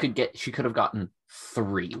 She could have gotten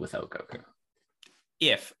 3 without Goku.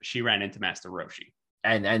 If she ran into Master Roshi.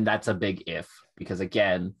 And that's a big if, because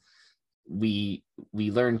again, we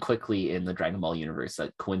learn quickly in the Dragon Ball universe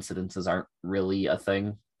that coincidences aren't really a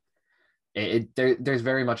thing. There's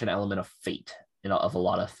very much an element of fate of a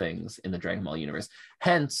lot of things in the Dragon Ball universe.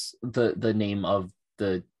 Hence the name of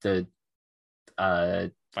the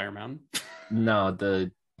Fire Mountain. No,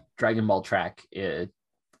 the Dragon Ball track the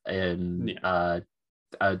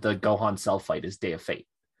Gohan Cell fight is Day of Fate.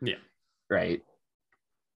 Yeah. Right.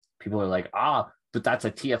 People are like, but that's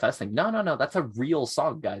a TFS thing. No, that's a real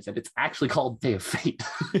song, guys, and it's actually called Day of Fate.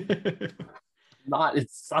 It's not a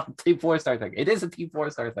Team 4-Star thing. It is a Team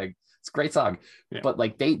 4-Star thing. It's a great song, but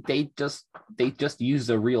like they just used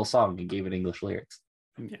a real song and gave it English lyrics.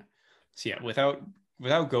 Yeah. So yeah, without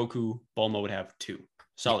Goku, Bulma would have 2,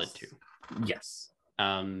 solid yes. 2. Yes.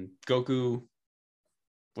 Goku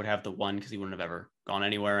would have the 1 because he wouldn't have ever gone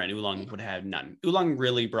anywhere, and Oolong would have none. Oolong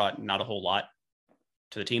really brought not a whole lot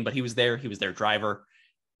to the team, but he was there. He was their driver.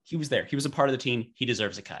 He was there. He was a part of the team. He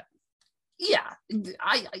deserves a cut. Yeah.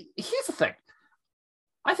 I here's the thing.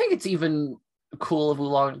 I think it's even cool of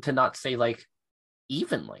Oolong to not say like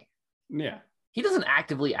evenly. Yeah. He doesn't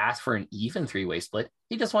actively ask for an even 3-way split.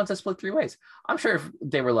 He just wants to split 3 ways. I'm sure if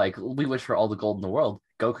they were like, we wish for all the gold in the world,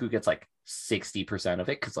 Goku gets like 60% of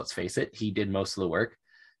it, because let's face it, he did most of the work.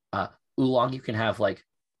 Oolong, you can have like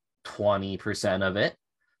 20% of it,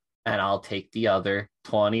 and I'll take the other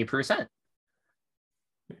 20%.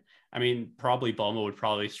 I mean, probably Bulma would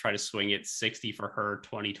probably try to swing it 60 for her,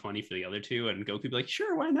 20 for the other 2, and Goku would be like,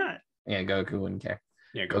 sure, why not? Yeah, Goku wouldn't care.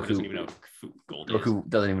 Yeah, Goku doesn't even know what gold is. Goku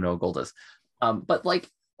doesn't even know what gold is. But like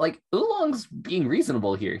Oolong's being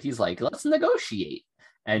reasonable here. He's like, let's negotiate.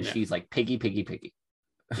 And she's like, piggy.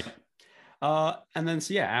 Yeah. And then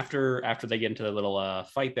so yeah, after they get into the little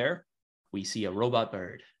fight there, we see a robot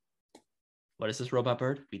bird. What is this robot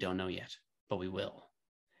bird? We don't know yet, but we will.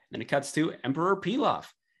 And then it cuts to Emperor Pilaf.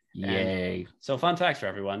 Yay. And so fun facts for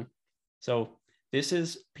everyone. So this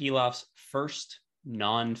is Pilaf's first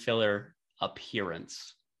non-filler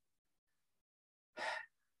appearance.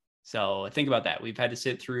 So think about that. We've had to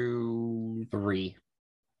sit through three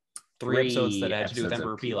episodes that had to do with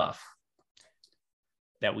Emperor Pilaf.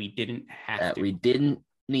 That we didn't have to. We didn't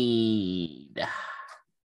need.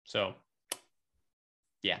 So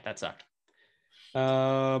yeah, that sucked.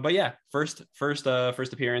 But yeah, first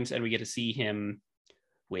appearance, and we get to see him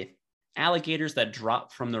with alligators that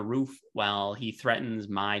drop from the roof while he threatens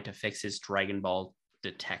Mai to fix his Dragon Ball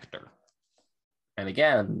detector. And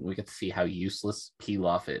again, we get to see how useless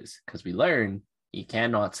Pilaf is, because we learn he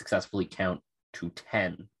cannot successfully count to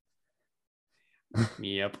 10.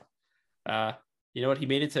 Yep. You know what? He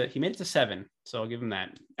made it to 7, so I'll give him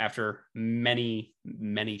that after many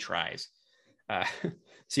tries.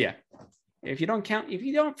 So yeah, if you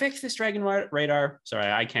don't fix this Dragon Radar,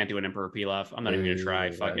 sorry, I can't do an Emperor Pilaf. I'm not even gonna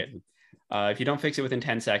try. Fuck it. If you don't fix it within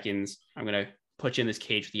 10 seconds, I'm gonna put you in this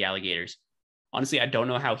cage with the alligators. Honestly, I don't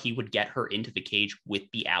know how he would get her into the cage with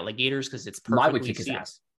the alligators, because it's perfectly Mai would kick his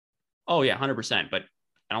ass. Oh yeah, 100%. But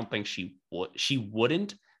I don't think she would. She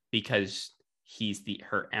wouldn't, because he's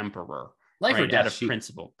her emperor. Life or death, out of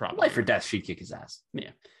principle, probably. Life or death, she'd kick his ass.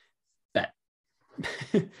 Yeah. Bet.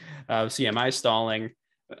 So yeah, Mai's stalling.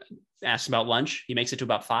 Asks about lunch. He makes it to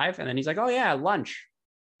about 5, and then he's like, "Oh yeah, lunch."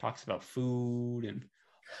 Talks about food and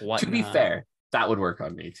whatnot. To be fair, that would work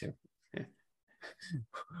on me too. Yeah.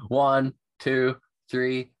 1, 2,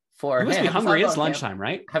 3, 4. You must be hungry. It's lunchtime,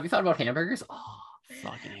 right? Have you thought about hamburgers? Oh,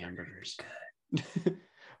 fucking hamburgers.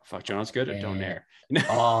 Fuck, do you know what's good? Or Don't Yeah. Air.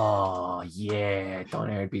 Oh yeah,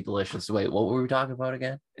 Donair would be delicious. Wait, what were we talking about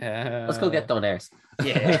again? Let's go get Donairs.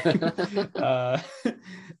 Yeah.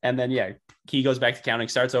 And then, yeah, he goes back to counting,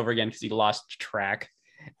 starts over again because he lost track.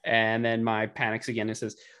 And then my panics again and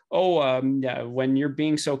says, yeah, when you're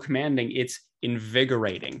being so commanding, it's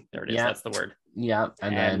invigorating. There it is. Yeah. That's the word. Yeah.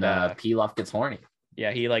 And then Pilaf gets horny.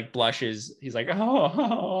 Yeah, he like blushes. He's like,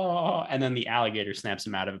 oh, and then the alligator snaps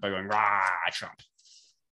him out of it by going, rah, chomp.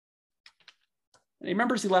 And he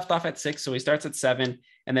remembers he left off at 6, so he starts at 7,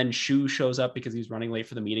 and then Shu shows up because he's running late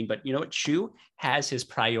for the meeting. But you know what? Shu has his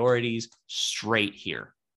priorities straight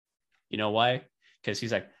here. You know why? Because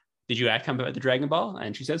he's like, did you come about the Dragon Ball?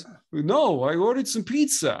 And she says, no, I ordered some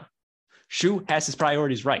pizza. Shu has his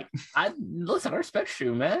priorities right. I respect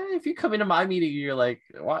Shu, man. If you come into my meeting, you're like,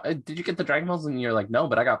 what? Did you get the Dragon Balls? And you're like, no,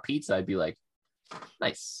 but I got pizza. I'd be like,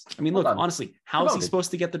 nice. I mean, look, honestly, how is he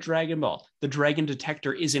supposed to get the Dragon Ball? The Dragon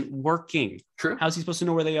Detector isn't working. True. How's he supposed to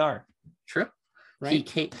know where they are? True. Right. He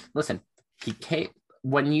can't. Listen, he can't.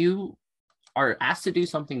 When you are asked to do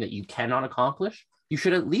something that you cannot accomplish, you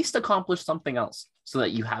should at least accomplish something else so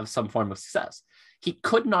that you have some form of success. He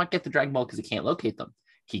could not get the Dragon Ball because he can't locate them.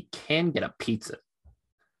 He can get a pizza.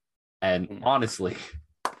 And honestly,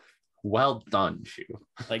 well done, Shu.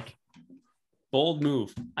 Like, bold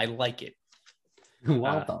move. I like it.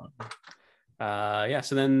 Well done. Yeah,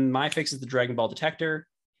 so then my fix is the Dragon Ball Detector.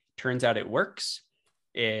 Turns out it works.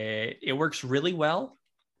 It works really well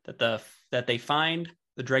that they find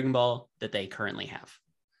the Dragon Ball that they currently have.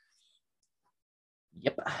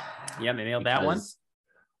 Yep. Yeah, they nailed that one.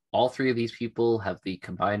 All 3 of these people have the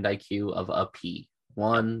combined IQ of a P.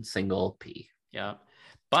 One single P. Yeah.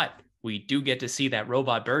 But we do get to see that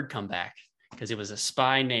robot bird come back because it was a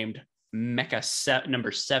spy named Mecha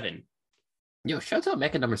number 7. Yo, shout out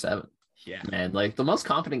Mecha number 7. Yeah. Man, like the most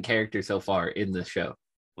confident character so far in this show.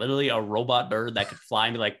 Literally a robot bird that could fly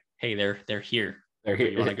and be like, hey, they're here. They're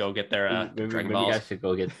here. You want to go get their Dragon Balls? You guys should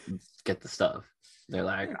go get the stuff. They're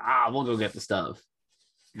like, we'll go get the stuff.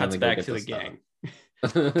 Cuts back to the gang.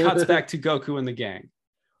 Cuts back to Goku and the gang.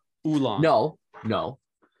 Oolong. No.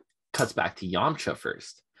 Cuts back to Yamcha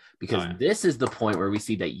first. Because this is the point where we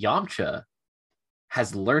see that Yamcha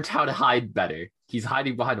has learned how to hide better. He's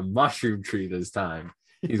hiding behind a mushroom tree this time.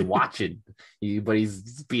 He's watching, but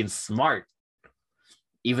he's being smart.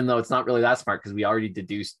 Even though it's not really that smart because we already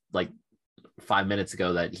deduced like 5 minutes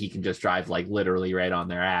ago that he can just drive like literally right on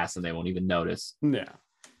their ass and they won't even notice. Yeah.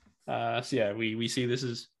 So yeah, we see this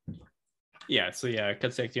is cuts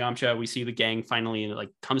back to Yamcha. We see the gang finally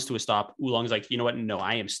like comes to a stop. Oolong's like, you know what? No,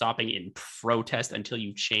 I am stopping in protest until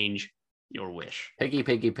you change your wish. Piggy.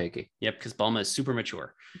 Yep, because Bulma is super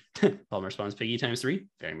mature. Bulma responds, Piggy times 3,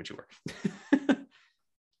 very mature.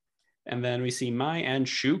 And then we see Mai and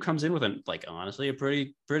Shu comes in with honestly a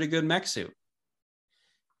pretty good mech suit.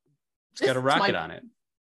 It's got a rocket on it.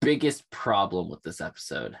 Biggest problem with this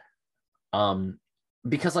episode.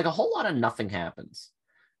 Because like a whole lot of nothing happens.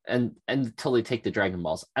 And until they take the Dragon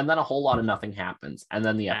Balls, and then a whole lot of nothing happens, and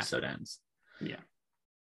then the episode ends. Yeah.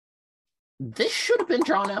 This should have been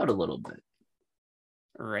drawn out a little bit.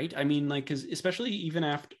 Right? I mean, like, because especially even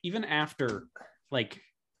after like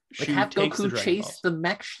have Goku chase the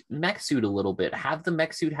mech suit a little bit. Have the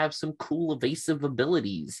mech suit have some cool evasive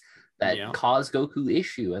abilities that cause Goku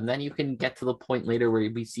issue. And then you can get to the point later where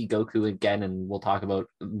we see Goku again, and we'll talk about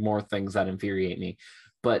more things that infuriate me.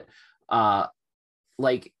 But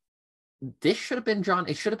like this should have been drawn.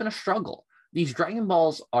 It should have been a struggle. These Dragon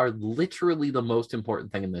Balls are literally the most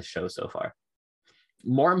important thing in this show so far.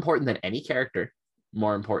 More important than any character,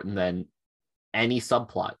 more important than any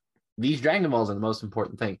subplot. These Dragon Balls are the most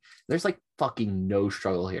important thing. There's like fucking no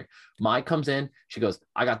struggle here. Mai comes in, she goes,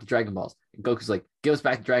 I got the Dragon Balls. And Goku's like, give us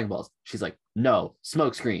back the Dragon Balls. She's like, no,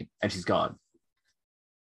 smoke screen. And she's gone.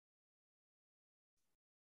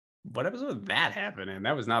 What episode did that happen in?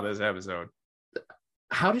 That was not this episode.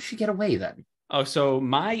 How did she get away then? Oh, so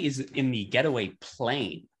Mai is in the getaway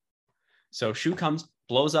plane. So Shu comes,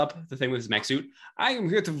 blows up the thing with his mech suit. I am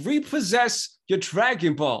here to repossess your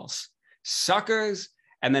Dragon Balls, suckers,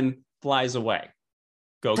 and then flies away.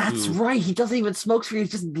 Goku. That's right. He doesn't even smoke screen. He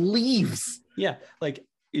just leaves. Yeah, like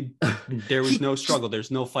there was no struggle.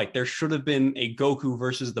 There's no fight. There should have been a Goku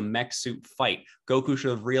versus the mech suit fight. Goku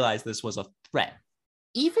should have realized this was a threat.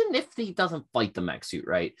 Even if he doesn't fight the mech suit,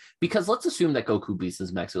 right? Because let's assume that Goku beats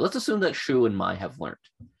his mech suit. Let's assume that Shu and Mai have learned,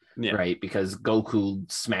 right? Because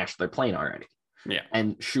Goku smashed their plane already. Yeah.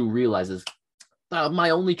 And Shu realizes, my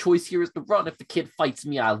only choice here is to run. If the kid fights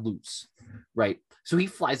me, I lose, right? So he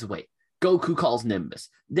flies away. Goku calls Nimbus.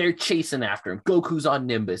 They're chasing after him. Goku's on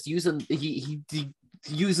Nimbus. He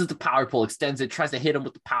uses the power pole, extends it, tries to hit him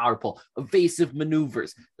with the power pole, evasive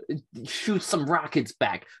maneuvers, shoots some rockets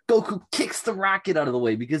back. Goku kicks the rocket out of the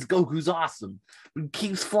way because Goku's awesome. He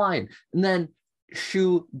keeps flying. And then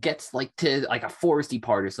Shu gets like to like a foresty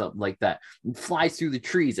part or something like that and flies through the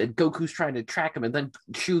trees, and Goku's trying to track him, and then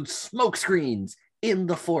Shu smoke screens in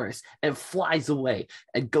the forest and flies away,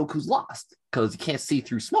 and Goku's lost because he can't see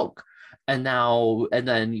through smoke. And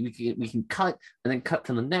then we can cut and then cut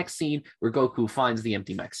to the next scene where Goku finds the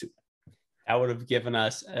empty mech suit. That would have given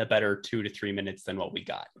us a better 2 to 3 minutes than what we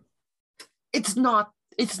got. It's not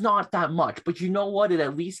that much, but you know what? It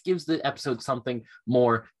at least gives the episode something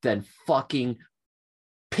more than fucking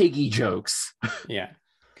piggy jokes. Yeah.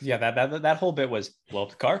 That whole bit was, well,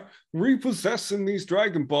 Picard repossessing these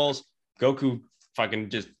Dragon Balls. Goku fucking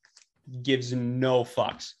just gives no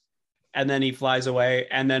fucks. And then he flies away.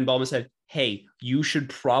 And then Bulma said, hey, you should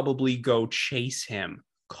probably go chase him.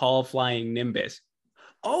 Call Flying Nimbus.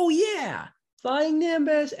 Oh, yeah, Flying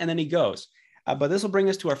Nimbus. And then he goes. But this will bring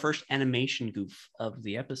us to our first animation goof of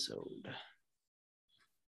the episode.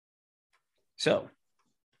 So,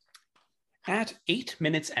 at 8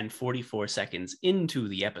 minutes and 44 seconds into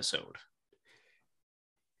the episode,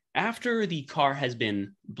 after the car has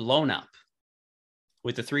been blown up,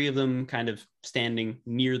 with the three of them kind of standing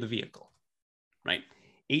near the vehicle, right?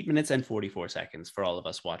 8 minutes and 44 seconds for all of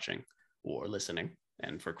us watching or listening,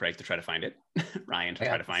 and for Craig to try to find it, Ryan to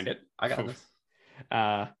try to find it. I got this.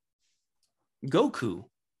 Goku.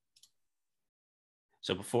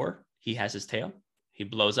 So before he has his tail, he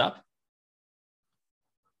blows up.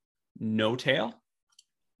 No tail.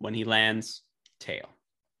 When he lands, tail.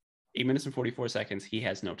 8 minutes and 44 seconds, he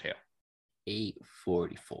has no tail.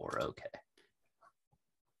 8:44, okay.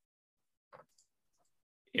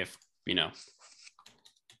 If, you know.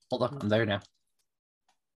 Hold on, I'm there now.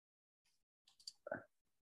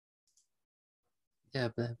 Yeah,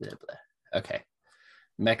 blah, blah, blah. Okay.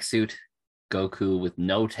 Mech suit, Goku with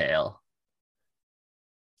no tail.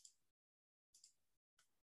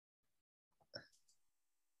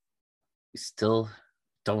 We still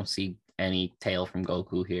don't see any tail from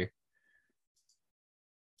Goku here.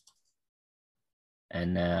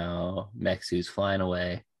 And now mech suit's flying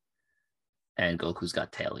away. And Goku's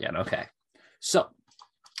got tail again. Okay. So,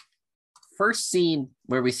 first scene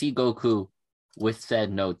where we see Goku with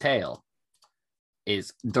said no tail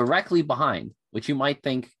is directly behind, which you might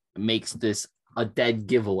think makes this a dead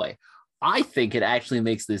giveaway. I think it actually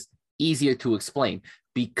makes this easier to explain,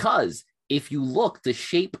 because if you look, the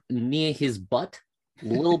shape near his butt, a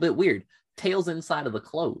little bit weird. Tail's inside of the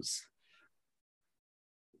clothes.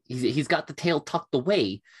 He's got the tail tucked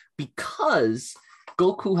away because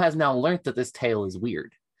Goku has now learned that this tail is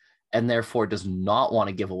weird, and therefore does not want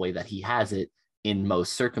to give away that he has it in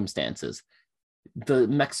most circumstances. The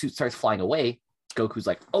mech suit starts flying away. Goku's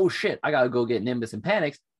like, oh shit, I gotta go get Nimbus, and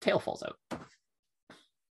panics. Tail falls out.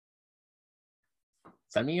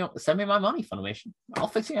 Send me my money, Funimation. I'll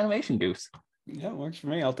fix your animation goose. Yeah, it works for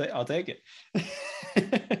me. I'll take it.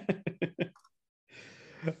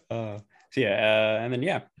 And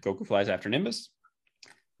then Goku flies after Nimbus.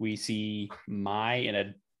 We see Mai in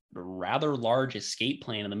a rather large escape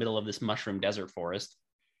plane in the middle of this mushroom desert forest.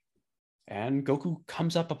 And Goku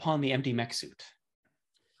comes up upon the empty mech suit.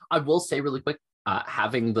 I will say really quick,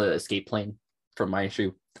 having the escape plane from Mai and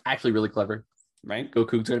Shu, actually really clever. Right?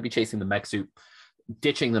 Goku's going to be chasing the mech suit.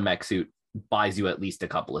 Ditching the mech suit buys you at least a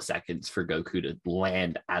couple of seconds for Goku to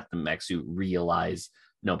land at the mech suit, realize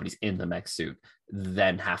nobody's in the mech suit,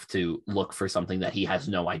 then have to look for something that he has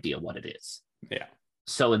no idea what it is. Yeah.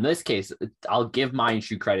 So in this case, I'll give Mai and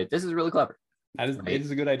Shu credit. This is really clever. That is, right? It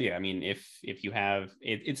is a good idea. I mean, if you have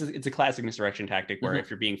it's a classic misdirection tactic where if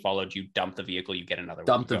you're being followed, you dump the vehicle, you get another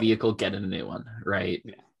dump the vehicle, get in a new one, right?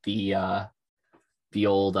 Yeah. The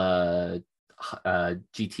old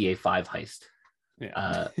GTA 5 heist.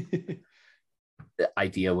 Yeah.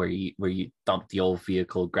 Idea where you dump the old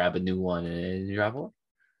vehicle, grab a new one, and you drive away.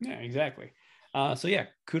 Yeah, exactly.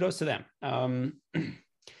 Kudos to them.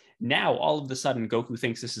 Now all of a sudden Goku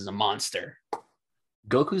thinks this is a monster.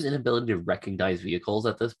 Goku's inability to recognize vehicles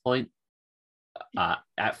at this point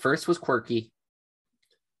at first was quirky,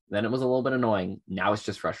 then it was a little bit annoying, now it's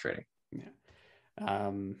just frustrating.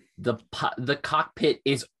 The cockpit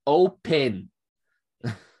is open.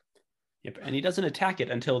 Yep, and he doesn't attack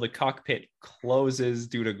it until the cockpit closes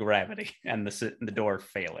due to gravity and the door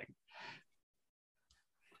failing.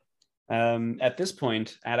 At this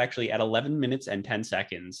point, at 11 minutes and 10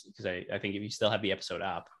 seconds, because I think if you still have the episode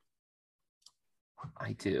up.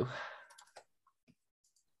 I do.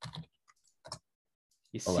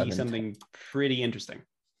 You see something pretty interesting,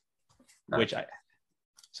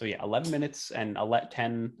 So yeah, 11 minutes and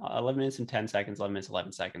 11 minutes and 10 seconds, 11 minutes,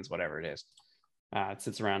 11 seconds, whatever it is. It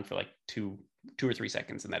sits around for like two or 3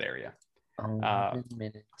 seconds in that area. 11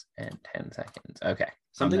 minutes and 10 seconds. Okay.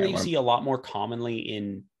 Something that you see a lot more commonly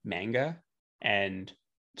in manga and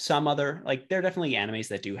some other, like, there are definitely animes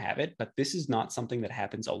that do have it, but this is not something that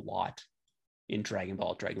happens a lot in Dragon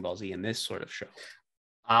Ball, Dragon Ball Z, in this sort of show.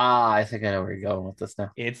 I think I know where you're going with this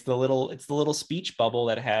now. It's the little speech bubble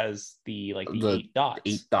that has the 8 dots.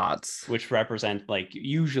 8 dots. Which represent, like,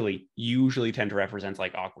 usually tend to represent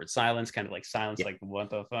like awkward silence, kind of like silence, like what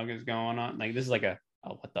the fuck is going on? Like, this is like a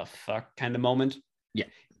what the fuck kind of moment. Yeah.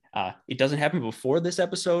 It doesn't happen before this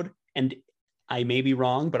episode, and I may be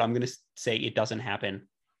wrong, but I'm gonna say it doesn't happen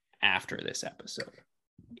after this episode.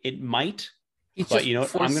 It might, but you know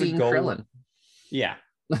what? I'm gonna go. Krillin. Yeah.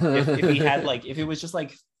 if he had if it was just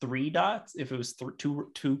like 3 dots, if it was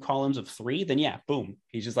two columns of 3, then yeah, boom.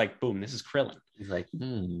 He's just like, boom, this is Krillin. He's like,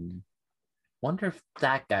 wonder if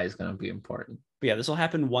that guy's gonna be important. But yeah, this will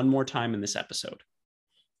happen one more time in this episode.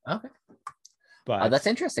 Okay. But that's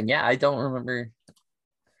interesting. Yeah, I don't remember.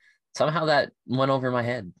 Somehow that went over my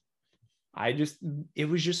head. It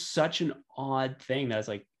was just such an odd thing that I was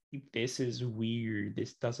like, this is weird.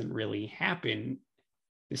 This doesn't really happen.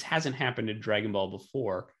 This hasn't happened in Dragon Ball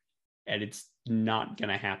before, and it's not going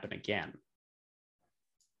to happen again.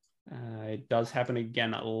 It does happen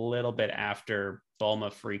again a little bit after Bulma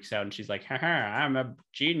freaks out, and she's like, haha, I'm a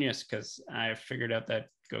genius because I figured out that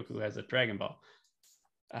Goku has a Dragon Ball.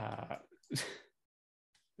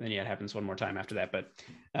 Then yeah, it happens one more time after that. But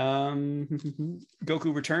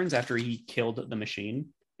Goku returns after he killed the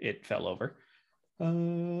machine. It fell over.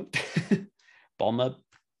 Bulma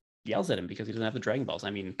yells at him because he doesn't have the Dragon Balls.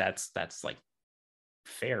 I mean, that's like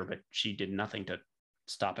fair, but she did nothing to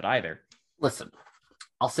stop it either. Listen,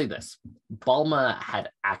 I'll say this. Bulma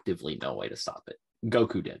had actively no way to stop it.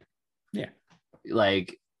 Goku did. Yeah.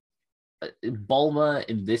 Like, Bulma,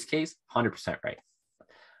 in this case, 100% right.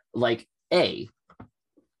 Like,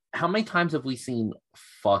 how many times have we seen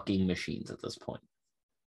fucking machines at this point?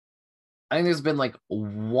 I think there's been like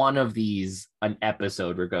one of these, an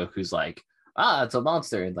episode where Goku's like, it's a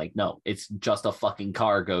monster. And like, no, it's just a fucking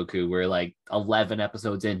car, Goku. We're like 11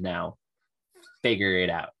 episodes in now. Figure it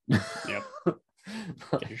out. Yep.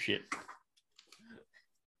 Get your shit.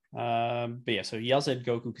 But yeah, so he yells at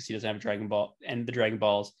Goku because he doesn't have a Dragon Ball and the Dragon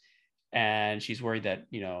Balls. And she's worried that,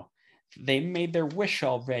 they made their wish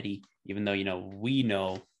already, even though, we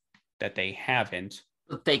know that they haven't.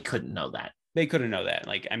 But they couldn't know that. They couldn't know that.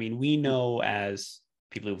 Like, I mean, we know as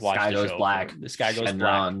people who've watched the show, the sky goes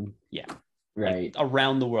black. Yeah. Right. Like,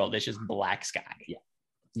 around the world, it's just black sky.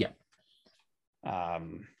 Yeah.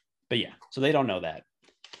 But yeah, so they don't know that.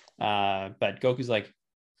 But Goku's like,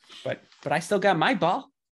 but I still got my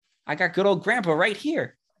ball. I got good old Grandpa right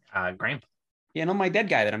here. Grandpa. Yeah, my dead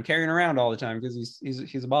guy that I'm carrying around all the time because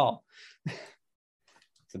he's a ball.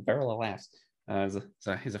 It's a barrel of laughs.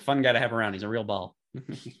 He's a fun guy to have around. He's a real ball.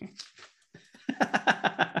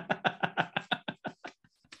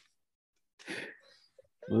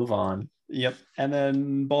 Move on. Yep. And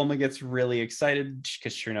then Bulma gets really excited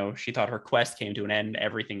because she thought her quest came to an end.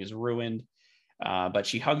 Everything is ruined. But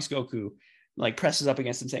she hugs Goku, like presses up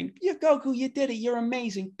against him, saying, "Yeah, Goku, you did it. You're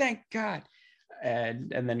amazing. Thank God." And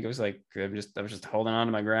then goes like, I was just holding on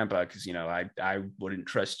to my grandpa because I wouldn't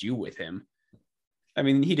trust you with him. I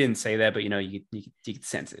mean, he didn't say that, but you could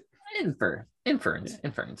sense it. Inference.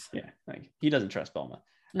 Yeah, like he doesn't trust Bulma.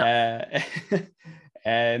 No.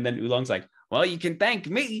 And then Oolong's like, "Well, you can thank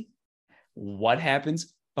me." What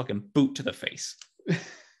happens? Fucking boot to the face.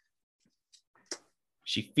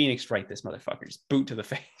 She Phoenixed right this motherfucker. Just boot to the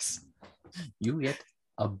face. You get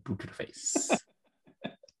a boot to the face.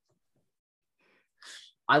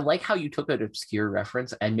 I like how you took an obscure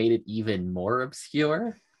reference and made it even more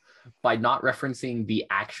obscure by not referencing the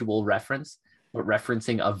actual reference, but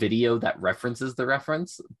referencing a video that references the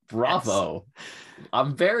reference. Bravo. Yes.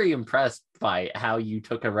 I'm very impressed by how you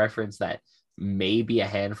took a reference that maybe a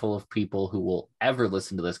handful of people who will ever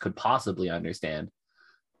listen to this could possibly understand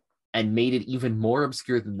and made it even more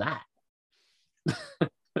obscure than that.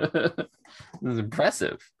 This is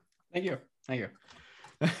impressive. Thank you.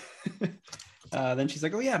 Then she's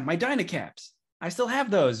like, "Oh yeah, my Dynacaps. I still have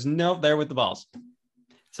those." Nope, they're with the balls.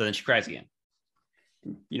 So then she cries again.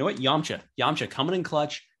 You know what? Yamcha coming in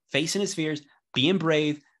clutch, facing his fears, being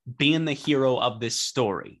brave, being the hero of this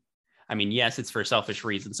story. I mean, yes, it's for selfish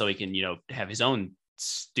reasons, so he can, have his own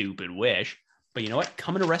stupid wish. But you know what?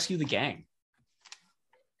 Coming to rescue the gang.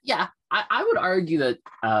 Yeah, I would argue that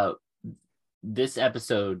this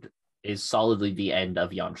episode is solidly the end of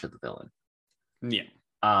Yamcha the villain. Yeah.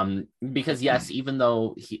 Because yes, even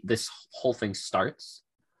though this whole thing starts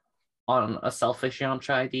on a selfish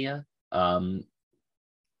Yamcha idea,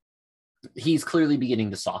 he's clearly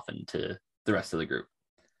beginning to soften to the rest of the group,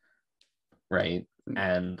 right?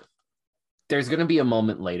 And there's going to be a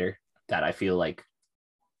moment later that I feel like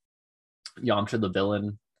Yamcha the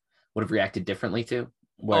villain would have reacted differently to.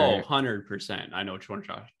 Where, 100%. I know which one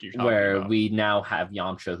you're talking where about. we now have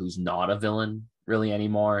Yamcha who's not a villain really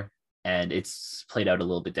anymore, and it's played out a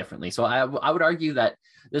little bit differently. So I would argue that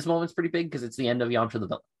this moment's pretty big because it's the end of Yamcha the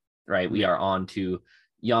villain, right? We are on to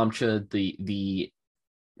Yamcha, the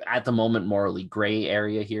at the moment morally gray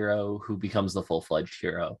area hero who becomes the full-fledged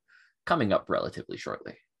hero, coming up relatively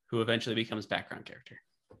shortly. Who eventually becomes background character.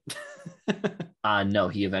 No,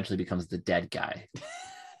 he eventually becomes the dead guy.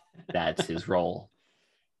 That's his role.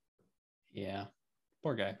 Yeah,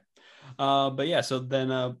 poor guy. But yeah, so then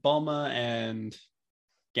Bulma and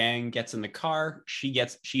gang gets in the car. She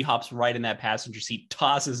hops right in that passenger seat,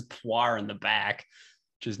 tosses Puar in the back,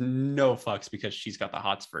 just no fucks because she's got the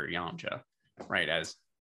hots for Yamcha, right? As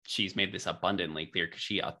she's made this abundantly clear because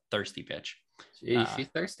she a thirsty bitch. She's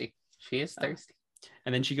thirsty. She is thirsty.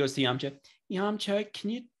 And then she goes to Yamcha. Yamcha, can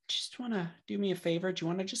you just want to do me a favor? Do you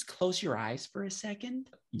want to just close your eyes for a second?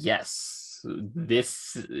 Yes.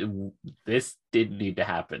 This did need to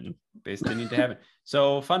happen. This didn't need to happen.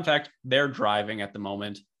 So, fun fact, they're driving at the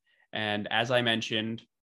moment. And as I mentioned,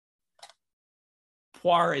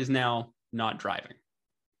 Puar is now not driving.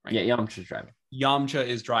 Right? Yeah, Yamcha's driving. Yamcha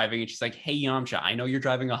is driving, and she's like, "Hey, Yamcha, I know you're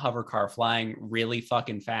driving a hover car flying really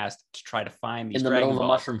fucking fast to try to find these in the middle of a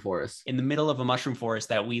mushroom forest. In the middle of a mushroom forest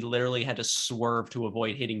that we literally had to swerve to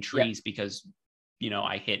avoid hitting trees because,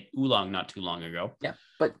 I hit Oolong not too long ago. Yeah,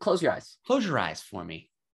 but close your eyes. Close your eyes for me."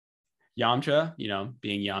 Yamcha,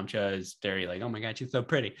 being Yamcha, is very like, "Oh my God, she's so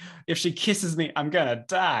pretty. If she kisses me, I'm gonna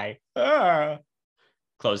die."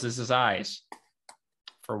 Closes his eyes.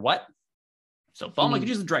 For what? So Bulma could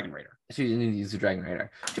use the Dragon Raider. She didn't use the Dragon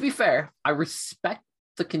Raider. To be fair, I respect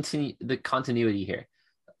the continuity here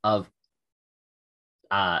of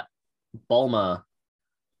Bulma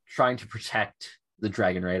trying to protect the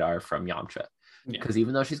Dragon Radar from Yamcha. Because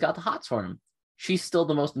even though she's got the hots for him, she's still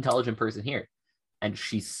the most intelligent person here. And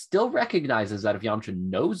she still recognizes that if Yamcha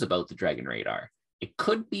knows about the Dragon Radar, it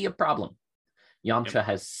could be a problem. Yamcha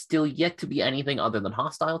has still yet to be anything other than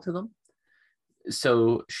hostile to them.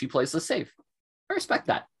 So she plays this safe. I respect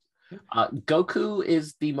that. Goku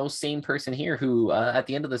is the most sane person here who, at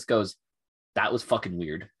the end of this, goes, "That was fucking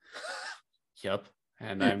weird." Yep.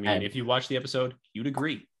 And I mean, if you watch the episode, you'd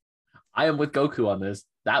agree. I am with Goku on this.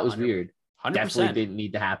 That was 100%. Weird. 100%. Definitely didn't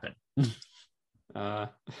need to happen. Yeah,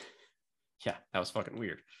 that was fucking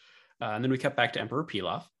weird. And then we cut back to Emperor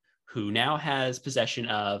Pilaf, who now has possession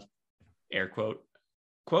of, air quote,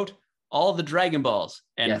 all the Dragon Balls,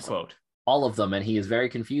 end quote. All of them, and he is very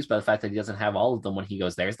confused by the fact that he doesn't have all of them when he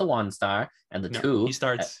goes, "There's the 1 star and the 2." He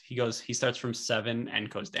starts from 7 and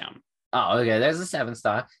goes down. Oh, okay. There's the 7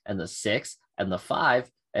 star and the 6 and the 5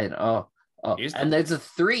 and and there's a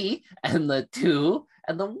 3 and the 2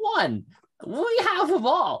 and the 1. We have them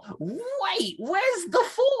all. Wait, where's the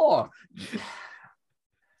 4?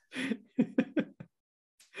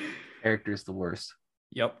 Character's the worst.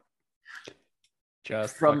 Yep.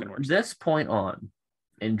 Just from this point on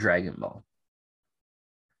in Dragon Ball,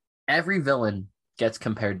 every villain gets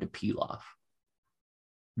compared to Pilaf.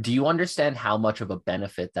 Do you understand how much of a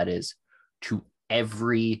benefit that is to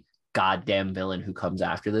every goddamn villain who comes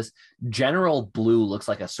after this? General Blue looks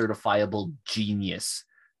like a certifiable genius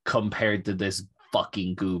compared to this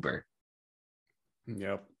fucking goober.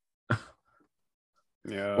 Yep.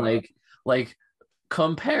 Yeah. Like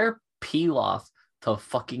compare Pilaf to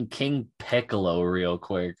fucking King Piccolo real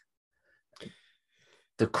quick.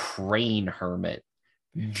 The Crane Hermit,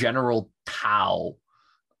 General Tao,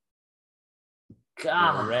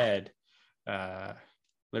 God, Red,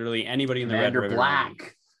 literally anybody in the Commander Red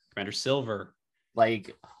Black, Commander Silver,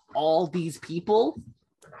 like all these people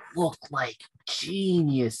look like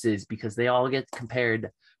geniuses because they all get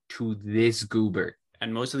compared to this goober.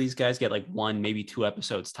 And most of these guys get like 1, maybe 2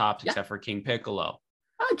 episodes tops, except for King Piccolo.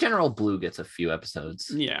 General Blue gets a few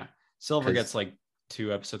episodes. Yeah, Silver gets like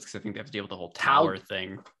 2 episodes because I think they have to deal with the whole tower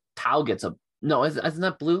thing. Tao gets isn't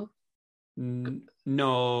that Blue?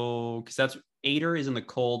 No, because that's Ader is in the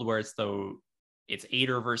cold where it's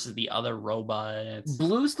Ader versus the other robots.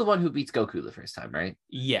 Blue's the one who beats Goku the first time, right?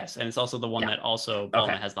 Yes, and it's also the one that also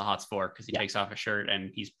Bulma has the hots for because he takes off a shirt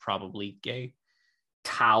and he's probably gay.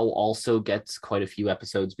 Tao also gets quite a few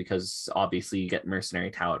episodes because obviously you get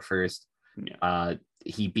Mercenary Tao at first. Yeah.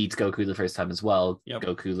 He beats Goku the first time as well. Yep.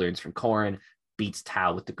 Goku learns from Korin, beats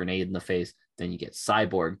Tao with the grenade in the face. Then you get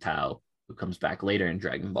Cyborg Tao, who comes back later in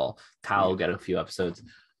Dragon Ball. Tao will get a few episodes.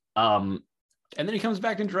 And then he comes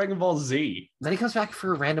back in Dragon Ball Z. Then he comes back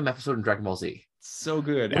for a random episode in Dragon Ball Z. So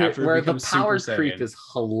good. Where the power creep is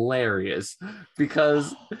hilarious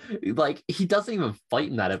because like he doesn't even fight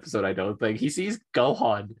in that episode, I don't think. He sees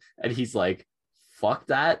Gohan and he's like, fuck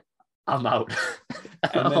that, I'm out.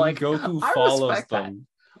 And then like, Goku follows them.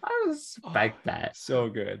 I respect that. So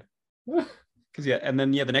good. Because and then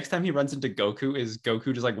the next time he runs into Goku is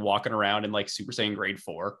Goku just like walking around in like Super Saiyan grade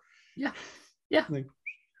 4. Yeah. Like,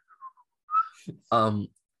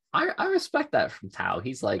 I respect that from Tao.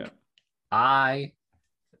 He's like, I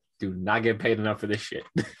do not get paid enough for this shit.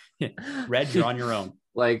 Red, you're on your own.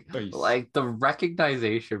 like the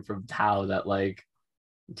recognition from Tao that like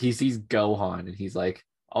he sees Gohan and he's like,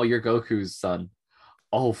 oh, you're Goku's son.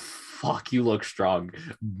 Oh fuck, you look strong.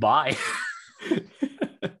 Bye.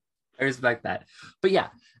 I respect that. But yeah,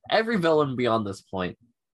 every villain beyond this point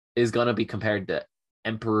is gonna be compared to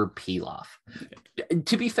Emperor Pilaf.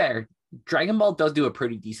 To be fair, Dragon Ball does do a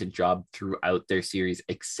pretty decent job throughout their series,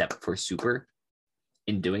 except for Super,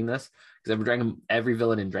 in doing this. Because every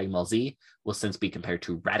villain in Dragon Ball Z will since be compared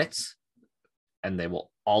to Raditz, and they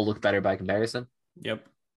will all look better by comparison. Yep.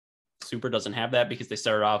 Super doesn't have that because they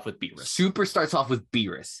started off with Beerus. Super starts off with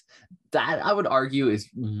Beerus. That, I would argue, is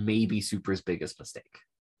maybe Super's biggest mistake.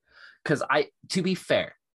 Because to be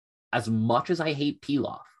fair, as much as I hate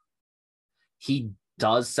Pilaf, he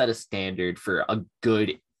does set a standard for a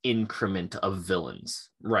good increment of villains,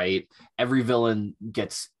 right? Every villain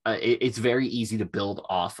gets it's very easy to build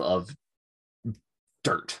off of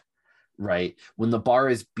dirt, right? When the bar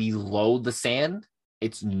is below the sand,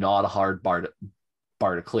 it's not a hard bar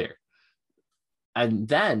to clear. And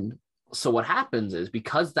then so what happens is,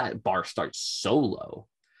 because that bar starts so low,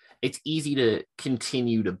 it's easy to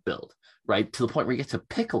continue to build, right? To the point where you get to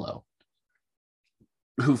Piccolo,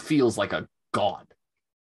 who feels like a god,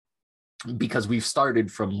 because we've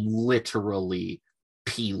started from literally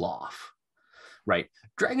Pilaf, right?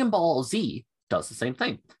 Dragon Ball Z does the same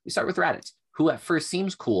thing. We start with Raditz, who at first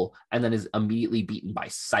seems cool and then is immediately beaten by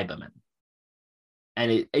Cybermen.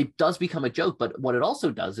 And it does become a joke, but what it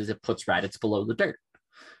also does is it puts Raditz below the dirt,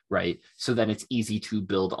 right? So then it's easy to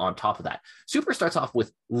build on top of that. Super starts off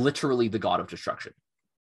with literally the god of destruction,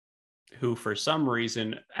 who for some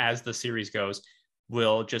reason, as the series goes,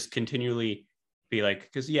 will just continually be like,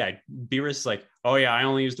 because Beerus is like, oh yeah, I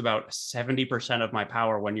only used about 70% of my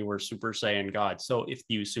power when you were Super Saiyan God. So if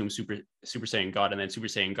you assume Super Saiyan God and then Super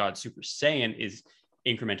Saiyan God, Super Saiyan is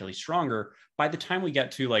incrementally stronger. By the time we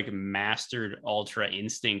get to like Mastered Ultra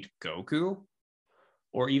Instinct Goku,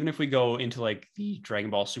 or even if we go into like the Dragon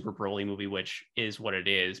Ball Super Broly movie, which is what it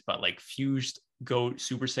is, but like fused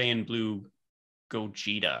Super Saiyan Blue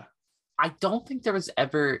Gogeta. I don't think there was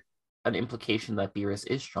ever an implication that Beerus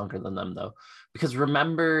is stronger than them, though, because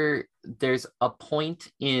remember, there's a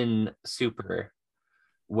point in Super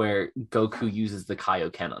where Goku uses the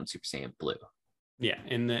Kaioken on Super Saiyan Blue. Yeah,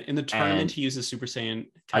 in the tournament, he uses Super Saiyan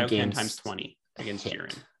Kaioken times 20 against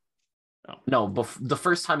Jiren. Oh. No, the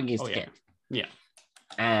first time against Hit. Yeah.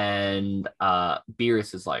 And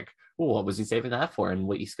Beerus is like, oh, what was he saving that for? And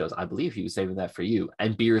Whis goes, I believe he was saving that for you.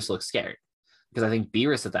 And Beerus looks scared, because I think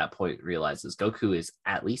Beerus at that point realizes Goku is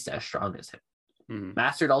at least as strong as him. Mm-hmm.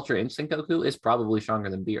 Mastered Ultra Instinct Goku is probably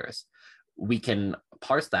stronger than Beerus. We can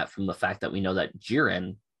parse that from the fact that we know that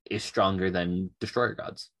Jiren is stronger than Destroyer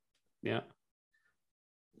Gods. Yeah.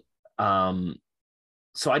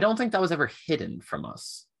 So I don't think that was ever hidden from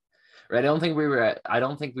us, right? I don't think we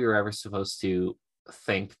were ever supposed to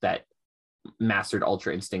think that Mastered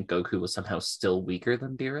Ultra Instinct Goku was somehow still weaker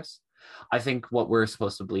than Beerus. I think what we're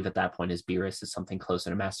supposed to believe at that point is Beerus is something closer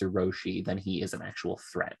to Master Roshi than he is an actual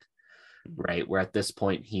threat, right? Where at this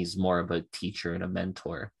point, he's more of a teacher and a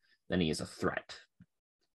mentor than he is a threat.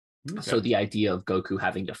 Okay. So the idea of Goku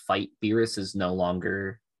having to fight Beerus is no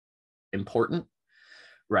longer important,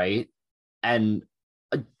 right? And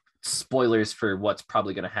spoilers for what's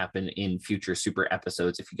probably going to happen in future Super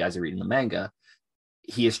episodes, if you guys are reading the manga,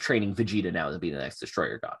 he is training Vegeta now to be the next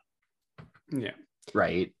Destroyer God. Yeah.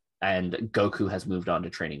 Right? And Goku has moved on to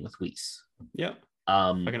training with Whis. Yeah.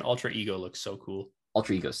 Like an Ultra Ego looks so cool.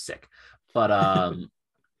 Ultra Ego's sick. But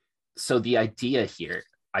so the idea here,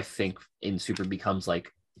 I think, in Super becomes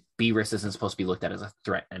like Beerus isn't supposed to be looked at as a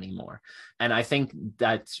threat anymore. And I think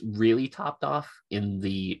that's really topped off in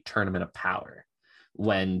the Tournament of Power,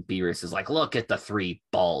 when Beerus is like, look at the 3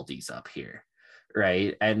 baldies up here,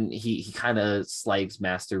 right? And he kind of slags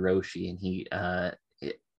Master Roshi, and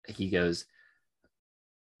he goes,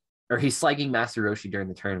 or he's slagging Master Roshi during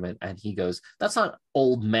the tournament, and he goes, that's not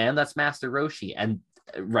old man, that's Master Roshi. And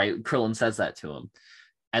right? Krillin says that to him.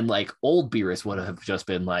 And like old Beerus would have just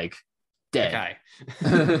been like dead.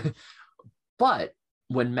 Okay. But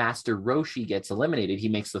when Master Roshi gets eliminated, he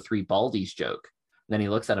makes the three Baldies joke. And then he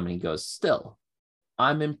looks at him and he goes, still,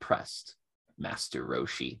 I'm impressed, Master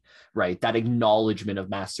Roshi, right? That acknowledgement of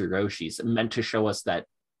Master Roshi's meant to show us that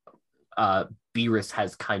Beerus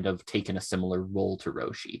has kind of taken a similar role to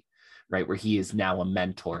Roshi, right? Where he is now a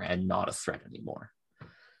mentor and not a threat anymore.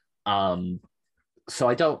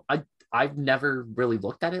 So I've never really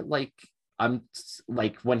looked at it like I'm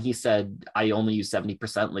like when he said I only use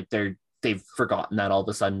 70%, like they've forgotten that all of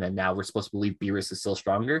a sudden, and now we're supposed to believe Beerus is still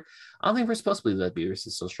stronger. I don't think we're supposed to believe that Beerus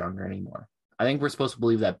is still stronger anymore. I think we're supposed to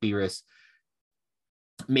believe that Beerus,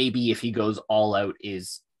 maybe if he goes all out,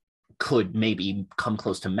 could maybe come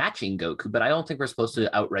close to matching Goku, but I don't think we're supposed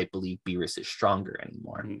to outright believe Beerus is stronger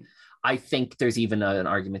anymore. Mm-hmm. I think there's even an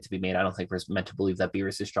argument to be made. I don't think we're meant to believe that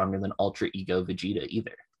Beerus is stronger than Ultra Ego Vegeta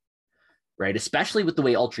either, right? Especially with the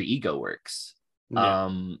way Ultra Ego works. Yeah.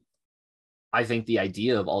 I think the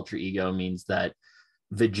idea of Ultra Ego means that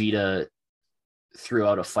Vegeta,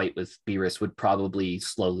 throughout a fight with Beerus, would probably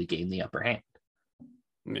slowly gain the upper hand.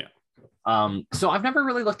 Yeah. So I've never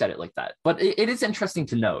really looked at it like that, but it is interesting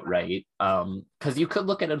to note, right? Because you could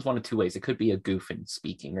look at it as one of two ways. It could be a goof in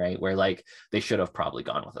speaking, right? Where like they should have probably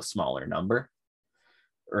gone with a smaller number,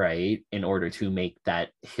 right? In order to make that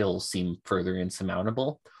hill seem further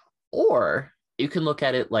insurmountable. Or you can look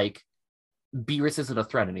at it like Beerus isn't a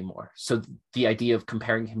threat anymore. So the idea of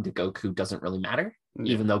comparing him to Goku doesn't really matter,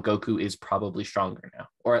 even though Goku is probably stronger now,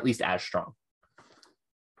 or at least as strong.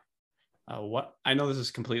 What I know this is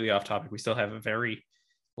completely off topic. We still have a very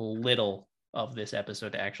little of this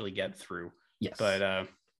episode to actually get through. Yes. But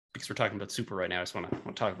because we're talking about Super right now, I just want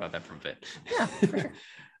to talk about that for a bit. Yeah, for sure.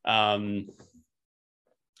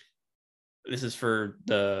 This is for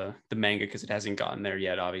the manga because it hasn't gotten there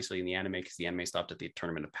yet, obviously, in the anime, because the anime stopped at the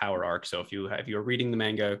Tournament of Power arc. So if you're reading the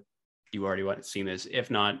manga, you already seen this. If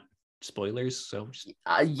not, spoilers. So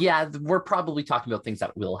yeah, we're probably talking about things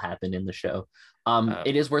that will happen in the show.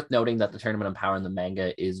 It is worth noting that the Tournament of Power in the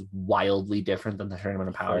manga is wildly different than the Tournament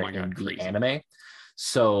of Power in the anime.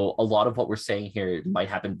 So a lot of what we're saying here might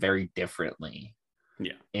happen very differently.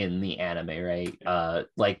 Yeah. In the anime, right?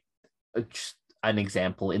 Like just an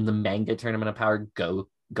example, in the manga Tournament of Power,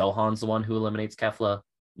 Gohan's the one who eliminates Kefla,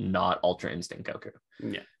 not Ultra Instinct Goku.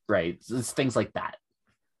 Yeah. Right. It's things like that.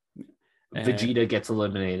 Vegeta gets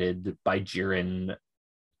eliminated by Jiren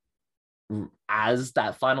as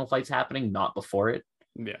that final fight's happening, not before it.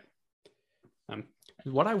 Yeah.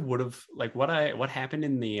 What I would have what happened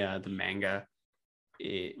in the manga,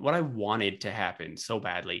 what I wanted to happen so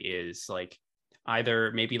badly is like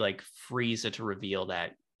either maybe like Frieza to reveal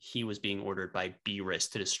that he was being ordered by Beerus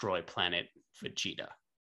to destroy planet Vegeta.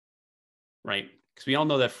 Right? Because we all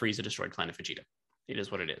know that Frieza destroyed planet Vegeta. It is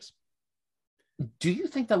what it is. Do you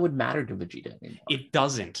think that would matter to Vegeta anymore? It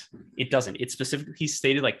doesn't. It's specifically, he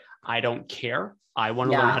stated like, I don't care. I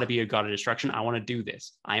want to learn how to be a god of destruction. I want to do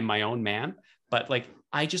this. I'm my own man. But like,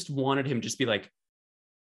 I just wanted him just be like,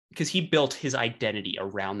 because he built his identity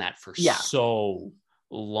around that for so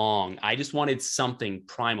long. I just wanted something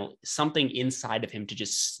primal, something inside of him to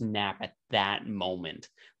just snap at that moment.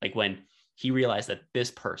 Like when he realized that this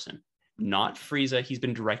person, not Frieza, he's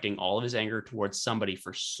been directing all of his anger towards somebody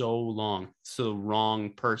for so long. So the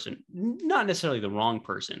wrong person, not necessarily the wrong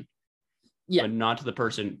person, but not to the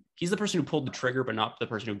person. He's the person who pulled the trigger, but not the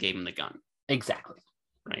person who gave him the gun. Exactly.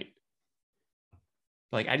 Right.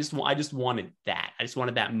 Like I just wanted that. I just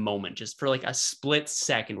wanted that moment, just for like a split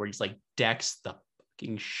second, where he's like decks the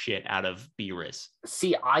fucking shit out of Beerus.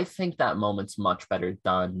 See, I think that moment's much better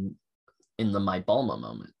done in the My Bulma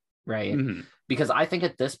moment, right? Mm-hmm. Because I think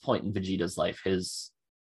at this point in Vegeta's life, his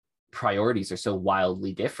priorities are so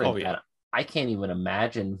wildly different that I can't even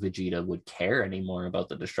imagine Vegeta would care anymore about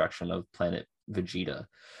the destruction of planet Vegeta,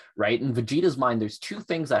 right? In Vegeta's mind, there's two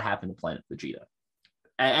things that happen to planet Vegeta.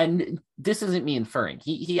 And this isn't me inferring.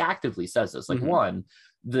 He actively says this. Like, one,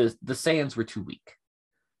 the Saiyans were too weak,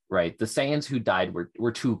 right? The Saiyans who died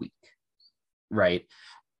were too weak, right?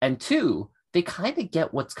 And two, they kind of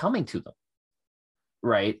get what's coming to them,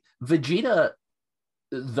 right? Vegeta,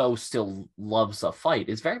 though still loves a fight,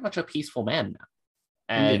 is very much a peaceful man now.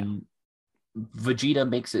 And Vegeta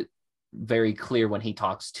makes it very clear when he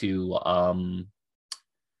talks to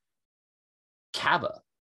Cabba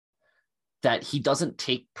that he doesn't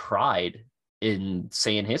take pride in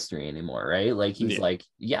Saiyan history anymore, right? Like he's like,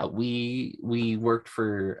 we worked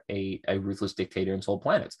for a ruthless dictator and sold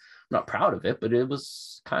planets. I'm not proud of it, but it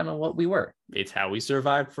was kind of what we were. It's how we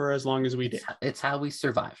survived for as long as we did. It's how we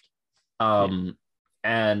survived.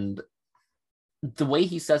 And the way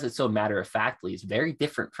he says it so matter-of-factly is very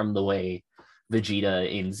different from the way Vegeta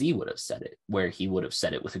in Z would have said it, where he would have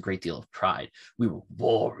said it with a great deal of pride. We were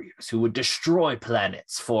warriors who would destroy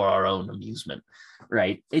planets for our own amusement,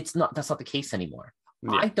 right? That's not the case anymore.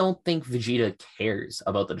 Yeah. I don't think Vegeta cares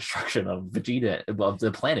about the destruction of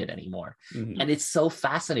the planet anymore. Mm-hmm. And it's so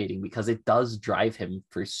fascinating because it does drive him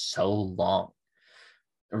for so long,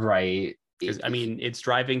 right? Because I mean, it's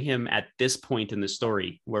driving him at this point in the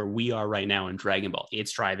story where we are right now in Dragon Ball.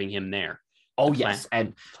 It's driving him there. Oh, yes.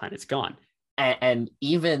 And planet's gone. And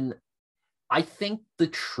even, I think the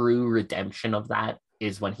true redemption of that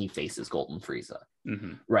is when he faces Golden Frieza,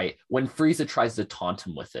 mm-hmm. right? When Frieza tries to taunt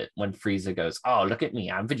him with it, when Frieza goes, "Oh, look at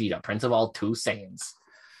me, I'm Vegeta, Prince of all two Saiyans."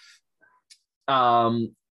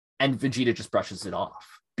 And Vegeta just brushes it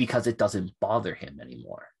off because it doesn't bother him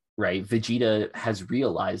anymore, right? Vegeta has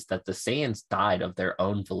realized that the Saiyans died of their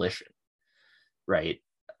own volition, right?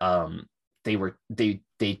 They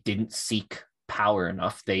didn't seek power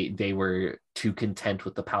enough. They were too content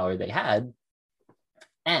with the power they had,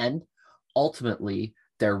 and ultimately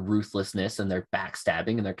their ruthlessness and their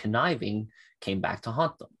backstabbing and their conniving came back to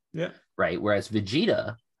haunt them. Yeah. Right. Whereas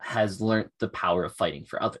Vegeta has learned the power of fighting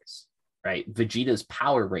for others. Right. Vegeta's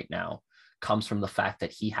power right now comes from the fact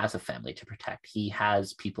that he has a family to protect. He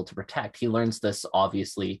has people to protect. He learns this,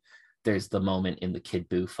 obviously. There's the moment in the Kid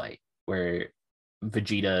Buu fight where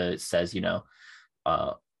Vegeta says, you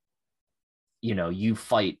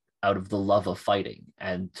fight out of the love of fighting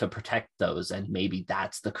and to protect those, and maybe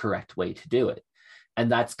that's the correct way to do it.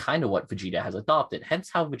 And that's kind of what Vegeta has adopted,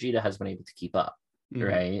 hence how Vegeta has been able to keep up, mm-hmm.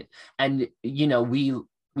 right? And, we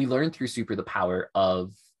learn through Super the power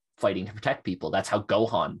of fighting to protect people. That's how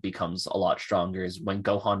Gohan becomes a lot stronger, is when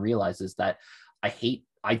Gohan realizes that I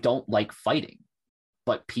don't like fighting,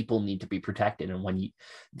 but people need to be protected. And when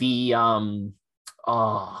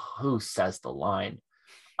who says the line?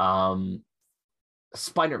 The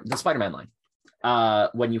Spider-Man line.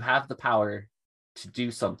 When you have the power to do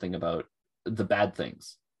something about the bad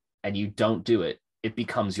things and you don't do it, it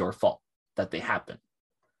becomes your fault that they happen.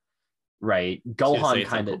 Right? Gohan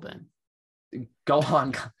kind of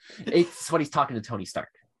it's what he's talking to Tony Stark,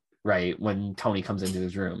 right? When Tony comes into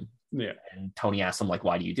his room. Yeah. And Tony asks him, like,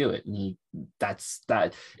 why do you do it? And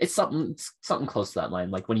it's something close to that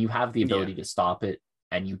line. Like, when you have the ability to stop it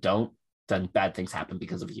and you don't, then bad things happen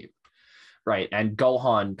because of you. Right. And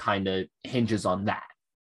Gohan kind of hinges on that,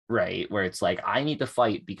 right? Where it's like, I need to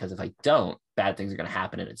fight because if I don't, bad things are going to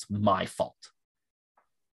happen and it's my fault.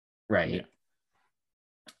 Right. Yeah.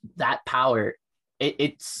 That power,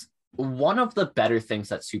 it's one of the better things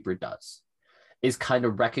that Super does is kind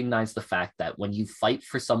of recognize the fact that when you fight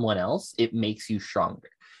for someone else, it makes you stronger.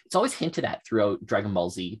 It's always hinted at throughout Dragon Ball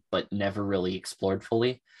Z, but never really explored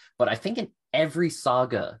fully. But I think in every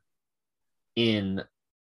saga in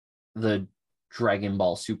the Dragon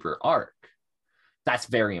Ball Super arc, that's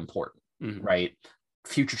very important, mm-hmm. right?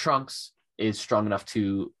 Future Trunks is strong enough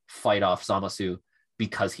to fight off Zamasu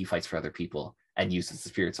because he fights for other people and uses the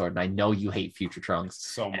Spirit Sword. And I know you hate Future Trunks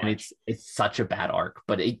so much. And it's such a bad arc,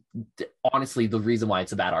 but honestly, the reason why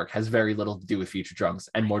it's a bad arc has very little to do with Future Trunks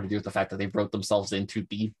and more to do with the fact that they wrote themselves into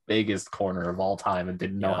the biggest corner of all time and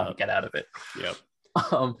didn't know how to get out of it. Yep.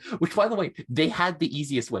 Which, by the way, they had the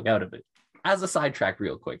easiest way out of it. As a sidetrack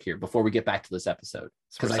real quick here before we get back to this episode.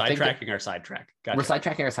 So we're sidetracking our sidetrack. Gotcha. We're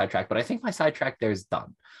sidetracking our sidetrack, but I think my sidetrack there is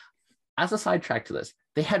done. As a sidetrack to this,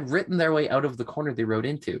 they had written their way out of the corner they wrote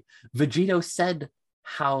into. Vegito said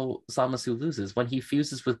how Zamasu loses. When he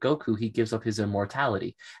fuses with Goku, he gives up his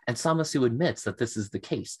immortality. And Zamasu admits that this is the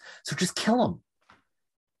case. So just kill him.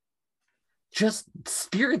 Just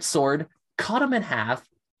Spirit Sword, cut him in half,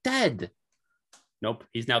 dead. Nope,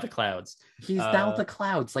 he's now the Clouds. He's now the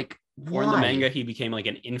Clouds. Like, why? Or in the manga, he became like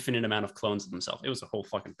an infinite amount of clones of himself. It was a whole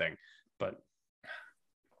fucking thing. But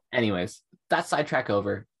anyways, that sidetrack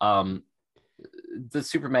over. The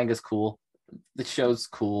Super manga is cool. The show's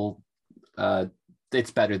cool.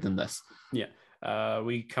 It's better than this. Yeah.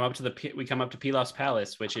 We come up to Pilaf's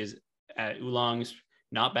palace, which is at Oolong's.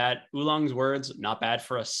 Not bad. Oolong's words, not bad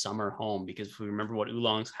for a summer home, because if we remember what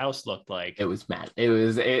Oolong's house looked like. It was mad.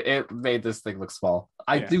 It made this thing look small.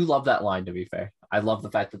 I do love that line, to be fair. I love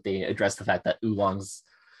the fact that they address the fact that Oolong's,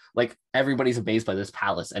 like, everybody's amazed by this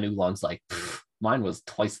palace, and Oolong's like, mine was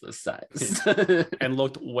twice this size. And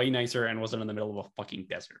looked way nicer and wasn't in the middle of a fucking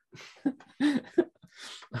desert.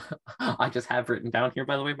 I just have written down here,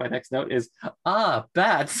 by the way, my next note is,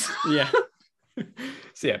 bats. Yeah.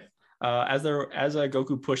 So yeah. As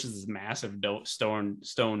Goku pushes this massive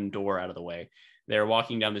stone door out of the way, They're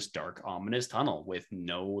walking down this dark, ominous tunnel with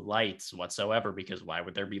no lights whatsoever, because why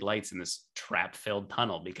would there be lights in this trap-filled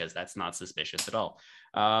tunnel? Because that's not suspicious at all.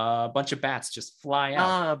 A bunch of bats just fly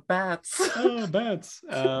out. Bats. Bats.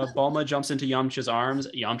 Bulma jumps into Yamcha's arms.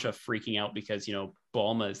 Yamcha freaking out because,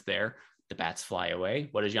 Bulma is there. The bats fly away.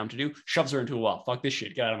 What does Yamcha do? Shoves her into a wall. Fuck this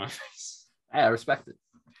shit. Get out of my face. I respect it.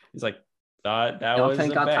 He's like, thought that I was don't a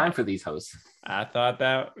think got bat. time for these hosts. I thought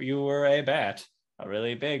that you were a bat. A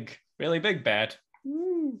really big bat.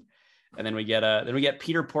 Woo. And then we get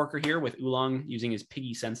Peter Porker here with Oolong using his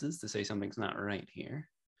piggy senses to say something's not right here.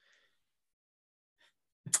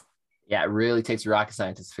 Yeah, it really takes a rocket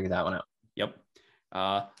scientist to figure that one out. Yep.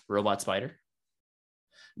 Robot Spider.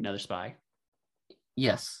 Another spy.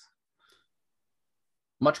 Yes.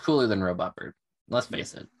 Much cooler than Robot Bird. Let's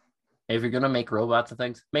face it. If you're going to make robots and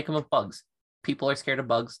things, make them with bugs. People are scared of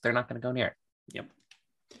bugs. They're not going to go near it. Yep.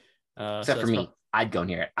 Except for me. I'd go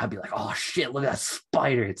near it. I'd be like, oh shit, look at that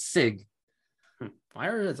spider. It's Sig. Why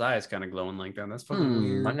are his eyes kind of glowing like that? That's fucking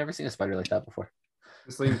weird. I've never seen a spider like that before.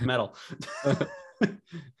 This thing's metal.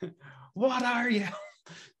 What are you?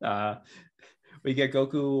 We get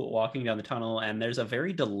Goku walking down the tunnel, and there's a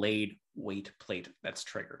very delayed weight plate that's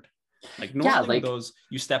triggered. Like normally those,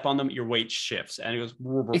 you step on them, your weight shifts, and it goes.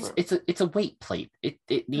 It's a weight plate.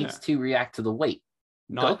 It needs to react to the weight.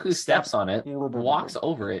 Goku steps on it, walks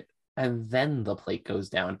over it, and then the plate goes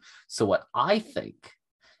down. So what I think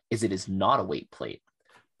is it is not a weight plate,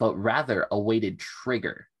 but rather a weighted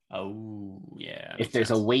trigger. Oh, yeah. If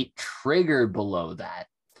there's a weight trigger below that,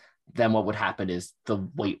 then what would happen is the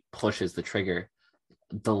weight pushes the trigger.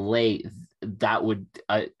 Delay, that would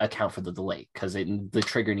account for the delay, because the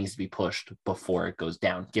trigger needs to be pushed before it goes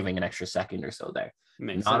down, giving an extra second or so there.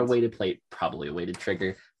 Makes not sense. A weighted plate, probably a weighted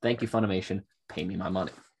trigger. Thank you, Funimation. Pay me my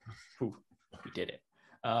money. Ooh, we did it.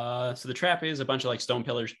 So the trap is a bunch of like stone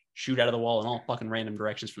pillars shoot out of the wall in all fucking random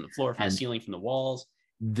directions, from the floor, from the ceiling, from the walls.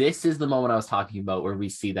 This is the moment I was talking about where we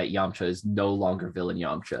see that Yamcha is no longer villain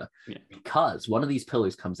Yamcha, because one of these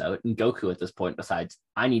pillars comes out and Goku at this point decides,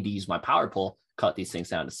 I need to use my power pole, cut these things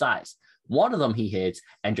down to size. One of them he hits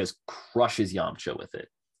and just crushes Yamcha with it.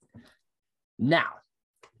 Now,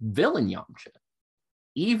 villain Yamcha,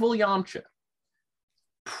 evil Yamcha,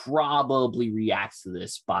 probably reacts to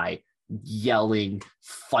this by yelling,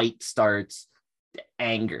 fight starts,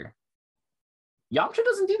 anger. Yamcha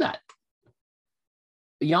doesn't do that.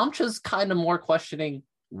 Yamcha's kind of more questioning,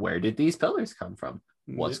 where did these pillars come from?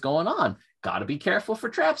 What's going on? Gotta be careful for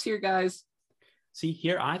traps here, guys. See,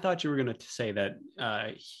 here, I thought you were going to say that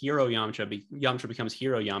Hero Yamcha becomes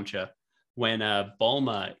Hero Yamcha when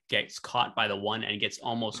Bulma gets caught by the one and gets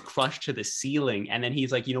almost crushed to the ceiling. And then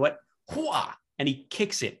he's like, you know what? Hua! And he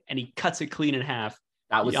kicks it and he cuts it clean in half.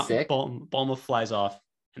 That was sick. Bulma flies off.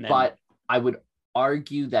 And then... But I would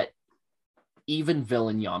argue that even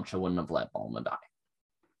villain Yamcha wouldn't have let Bulma die.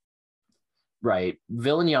 Right?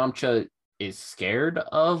 Villain Yamcha is scared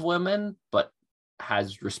of women, but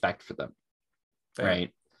has respect for them. Fair.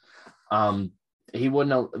 Right? Villain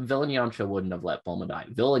Yamcha wouldn't have let Bulma die.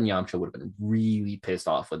 Villain Yamcha would have been really pissed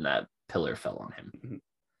off when that pillar fell on him.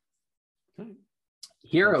 Mm-hmm.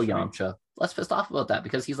 Hero Yamcha, less pissed off about that,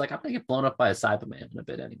 because he's like, I'm gonna get blown up by a Cyberman in a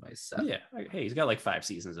bit anyways. So. Yeah. Hey, he's got like 5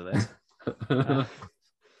 seasons of this.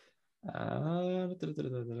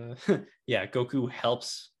 Yeah, Goku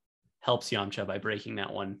helps Yamcha by breaking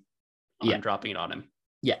that one and dropping it on him.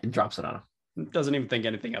 Yeah, it drops it on him. Doesn't even think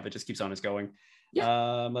anything of it, just keeps on his going.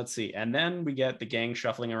 Yeah. Let's see. And then we get the gang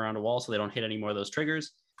shuffling around a wall so they don't hit any more of those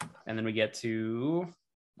triggers. And then we get to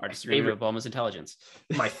our disagreement with Bulma's intelligence.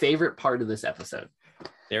 My favorite part of this episode.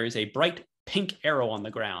 There is a bright pink arrow on the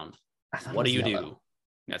ground. What do you do?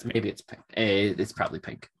 That's maybe it's pink. It's probably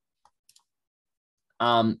pink.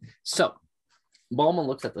 So Bulma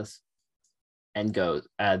looks at this and goes,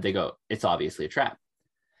 they go, it's obviously a trap.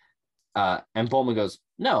 And Bulma goes,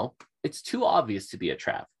 no, it's too obvious to be a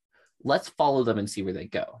trap. Let's follow them and see where they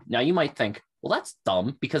go. Now you might think, well, that's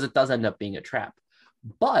dumb, because it does end up being a trap.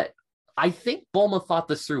 But I think Bulma thought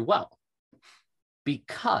this through well.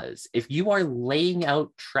 Because if you are laying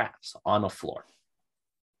out traps on a floor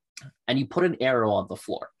and you put an arrow on the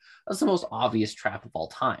floor, that's the most obvious trap of all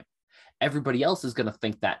time. Everybody else is going to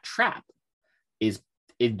think that trap is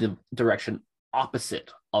in the direction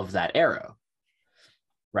opposite of that arrow,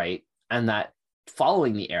 right? And that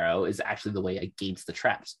following the arrow is actually the way against the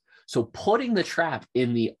traps. So putting the trap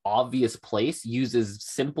in the obvious place uses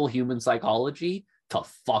simple human psychology to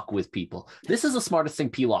fuck with people. This is the smartest thing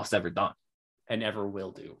Pilaf's ever done. And ever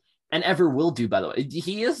will do. And ever will do, by the way.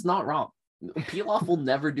 He is not wrong. Pilaf will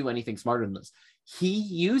never do anything smarter than this. He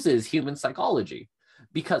uses human psychology.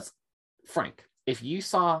 Because, Frank, if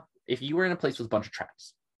if you were in a place with a bunch of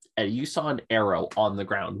traps and you saw an arrow on the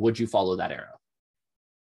ground, would you follow that arrow?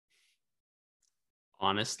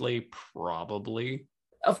 Honestly, probably.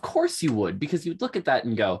 Of course you would, because you'd look at that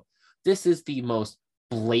and go, this is the most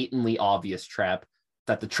blatantly obvious trap,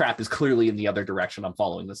 that the trap is clearly in the other direction. I'm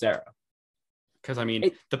following this arrow. Because I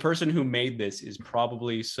mean, the person who made this is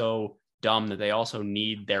probably so dumb that they also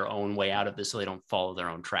need their own way out of this so they don't follow their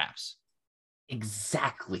own traps.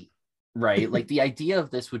 Exactly. Right. Like the idea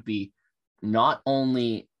of this would be, not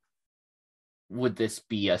only would this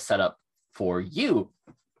be a setup for you,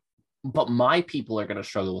 but my people are going to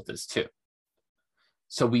struggle with this too.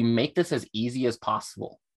 So we make this as easy as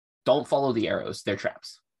possible. Don't follow the arrows. They're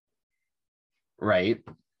traps. Right?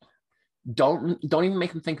 Don't even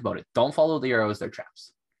make them think about it. Don't follow the arrows. They're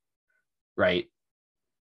traps. Right?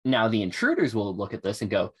 Now the intruders will look at this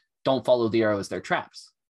and go, don't follow the arrows. They're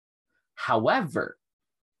traps. However,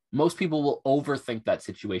 most people will overthink that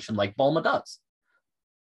situation like Bulma does.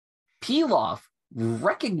 Pilaf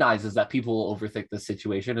recognizes that people will overthink this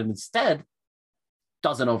situation and instead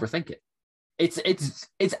doesn't overthink it.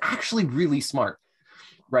 It's actually really smart,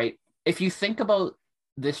 right? If you think about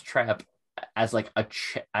this trap as like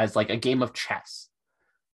a game of chess,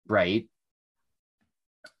 right?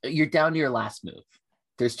 You're down to your last move.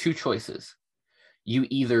 There's two choices. You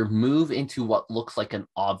either move into what looks like an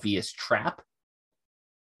obvious trap,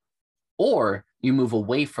 or you move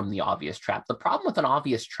away from the obvious trap. The problem with an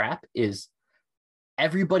obvious trap is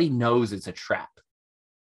everybody knows it's a trap.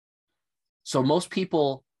 So most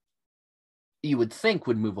people, you would think,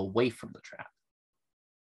 would move away from the trap.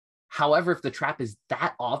 However, if the trap is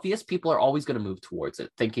that obvious, people are always going to move towards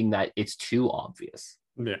it, thinking that it's too obvious.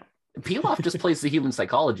 Yeah. Pilaf just plays the human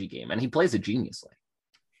psychology game, and he plays it geniusly.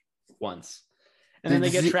 Once. And then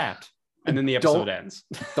they get trapped. And then the episode ends.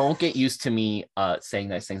 Don't get used to me saying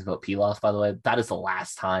nice things about Pilaf, by the way. That is the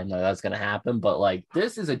last time that's going to happen. But like,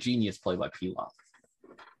 this is a genius play by Pilaf.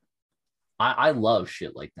 I love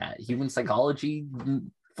shit like that. Human psychology,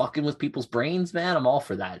 fucking with people's brains, man. I'm all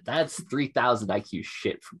for that. That's 3,000 IQ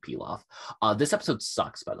shit from Pilaf. This episode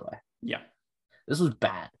sucks, by the way. Yeah. This was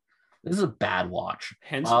bad. This is a bad watch.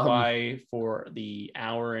 Hence why for the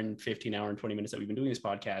hour and 20 minutes that we've been doing this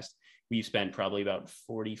podcast, we've spent probably about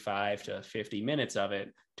 45 to 50 minutes of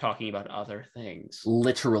it talking about other things.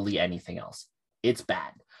 Literally anything else. It's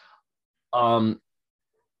bad.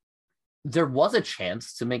 There was a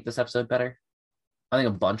chance to make this episode better. I think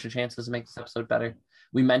a bunch of chances to make this episode better.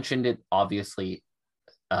 We mentioned it, obviously.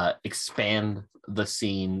 Expand the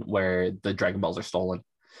scene where the Dragon Balls are stolen.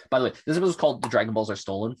 By the way, this episode is called The Dragon Balls Are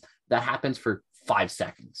Stolen. That happens for 5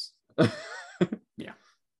 seconds. Yeah.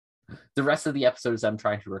 The rest of the episode is them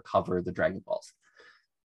trying to recover the Dragon Balls.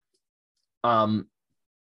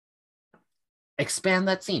 Expand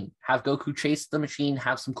that scene. Have Goku chase the machine.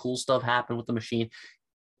 Have some cool stuff happen with the machine.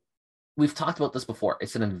 We've talked about this before.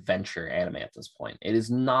 It's an adventure anime at this point. It is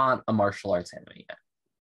not a martial arts anime yet.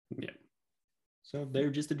 Yeah. So they're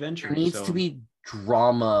just adventuring. There needs to be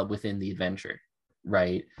drama within the adventure,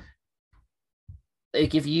 right?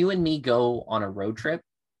 Like if you and me go on a road trip,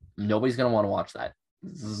 nobody's going to want to watch that.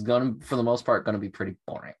 This is going to, for the most part, going to be pretty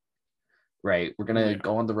boring, right? We're going to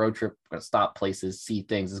go on the road trip. We're going to stop places, see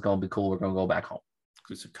things. It's going to be cool. We're going to go back home.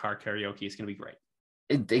 It's a car karaoke. It's going to be great.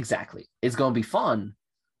 Exactly. It's going to be fun,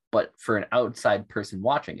 but for an outside person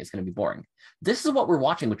watching, it's going to be boring. This is what we're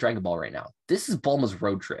watching with Dragon Ball right now. This is Bulma's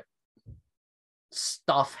road trip.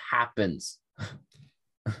 Stuff happens.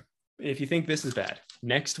 If you think this is bad,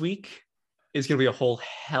 next week is going to be a whole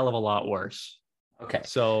hell of a lot worse. Okay.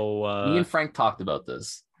 So me and Frank talked about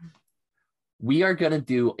this. We are going to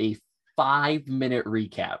do a 5-minute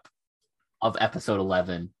recap of episode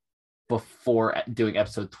 11 before doing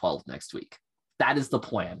episode 12 next week. That is the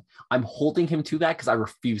plan. I'm holding him to that because I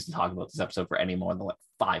refuse to talk about this episode for any more than like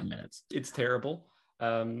 5 minutes. It's terrible.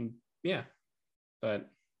 Yeah, but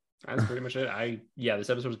that's pretty much it. This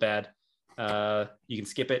episode was bad. You can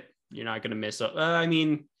skip it. You're not going to miss. I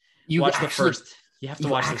mean, you watch the first. You have to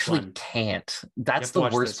watch this one. You actually can't. That's the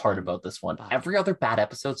worst part about this one. Every other bad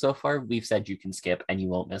episode so far, we've said you can skip and you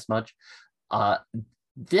won't miss much.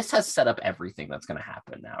 This has set up everything that's going to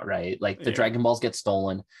happen now, right? Like the Dragon Balls get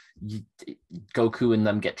stolen, Goku and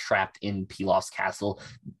them get trapped in Pilaf's castle.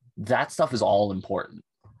 That stuff is all important.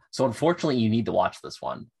 So unfortunately, you need to watch this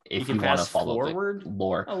one if you want to follow the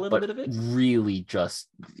lore. A little bit of it. Really just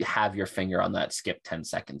have your finger on that skip 10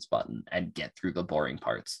 seconds button and get through the boring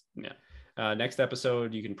parts. Yeah. Next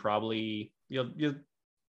episode, you can probably you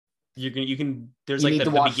can there's you like need the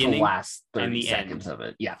to watch beginning the last 30 and the seconds end of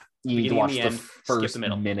it. Yeah. You need to watch the end, first the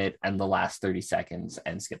middle. minute and the last 30 seconds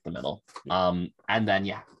and skip the middle. And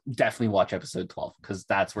then definitely watch episode 12 because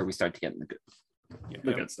that's where we start to get in the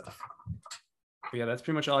good stuff. But yeah, that's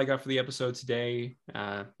pretty much all I got for the episode today. You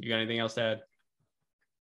got anything else to add?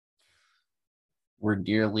 We're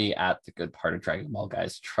nearly at the good part of Dragon Ball,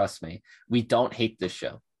 guys. Trust me. We don't hate this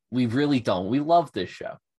show. We really don't. We love this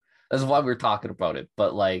show. That's why we're talking about it.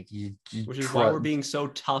 But like, which is why we're being so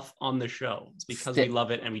tough on the show. It's because we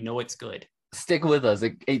love it and we know it's good. Stick with us.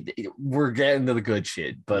 We're getting to the good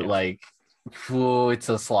shit, but it's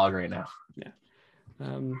a slog right now.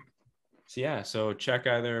 Yeah. So check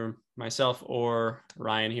either myself or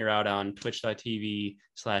Ryan here out on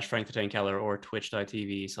twitch.tv/Frank the Tank Keller or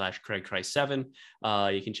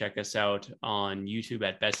twitch.tv/CraigChrist7. You can check us out on YouTube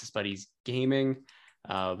at Bestest Buddies Gaming.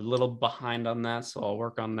 A little behind on that, so I'll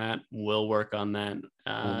work on that. We'll work on that.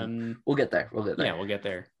 We'll get there. Yeah, we'll get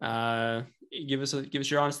there. Give us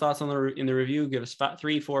your honest thoughts in the review. Give us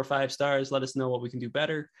 3, 4, 5 stars. Let us know what we can do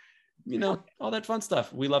better. All that fun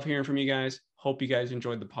stuff. We love hearing from you guys. Hope you guys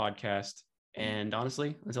enjoyed the podcast. And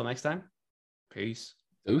honestly, until next time, peace.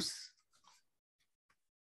 Deuce.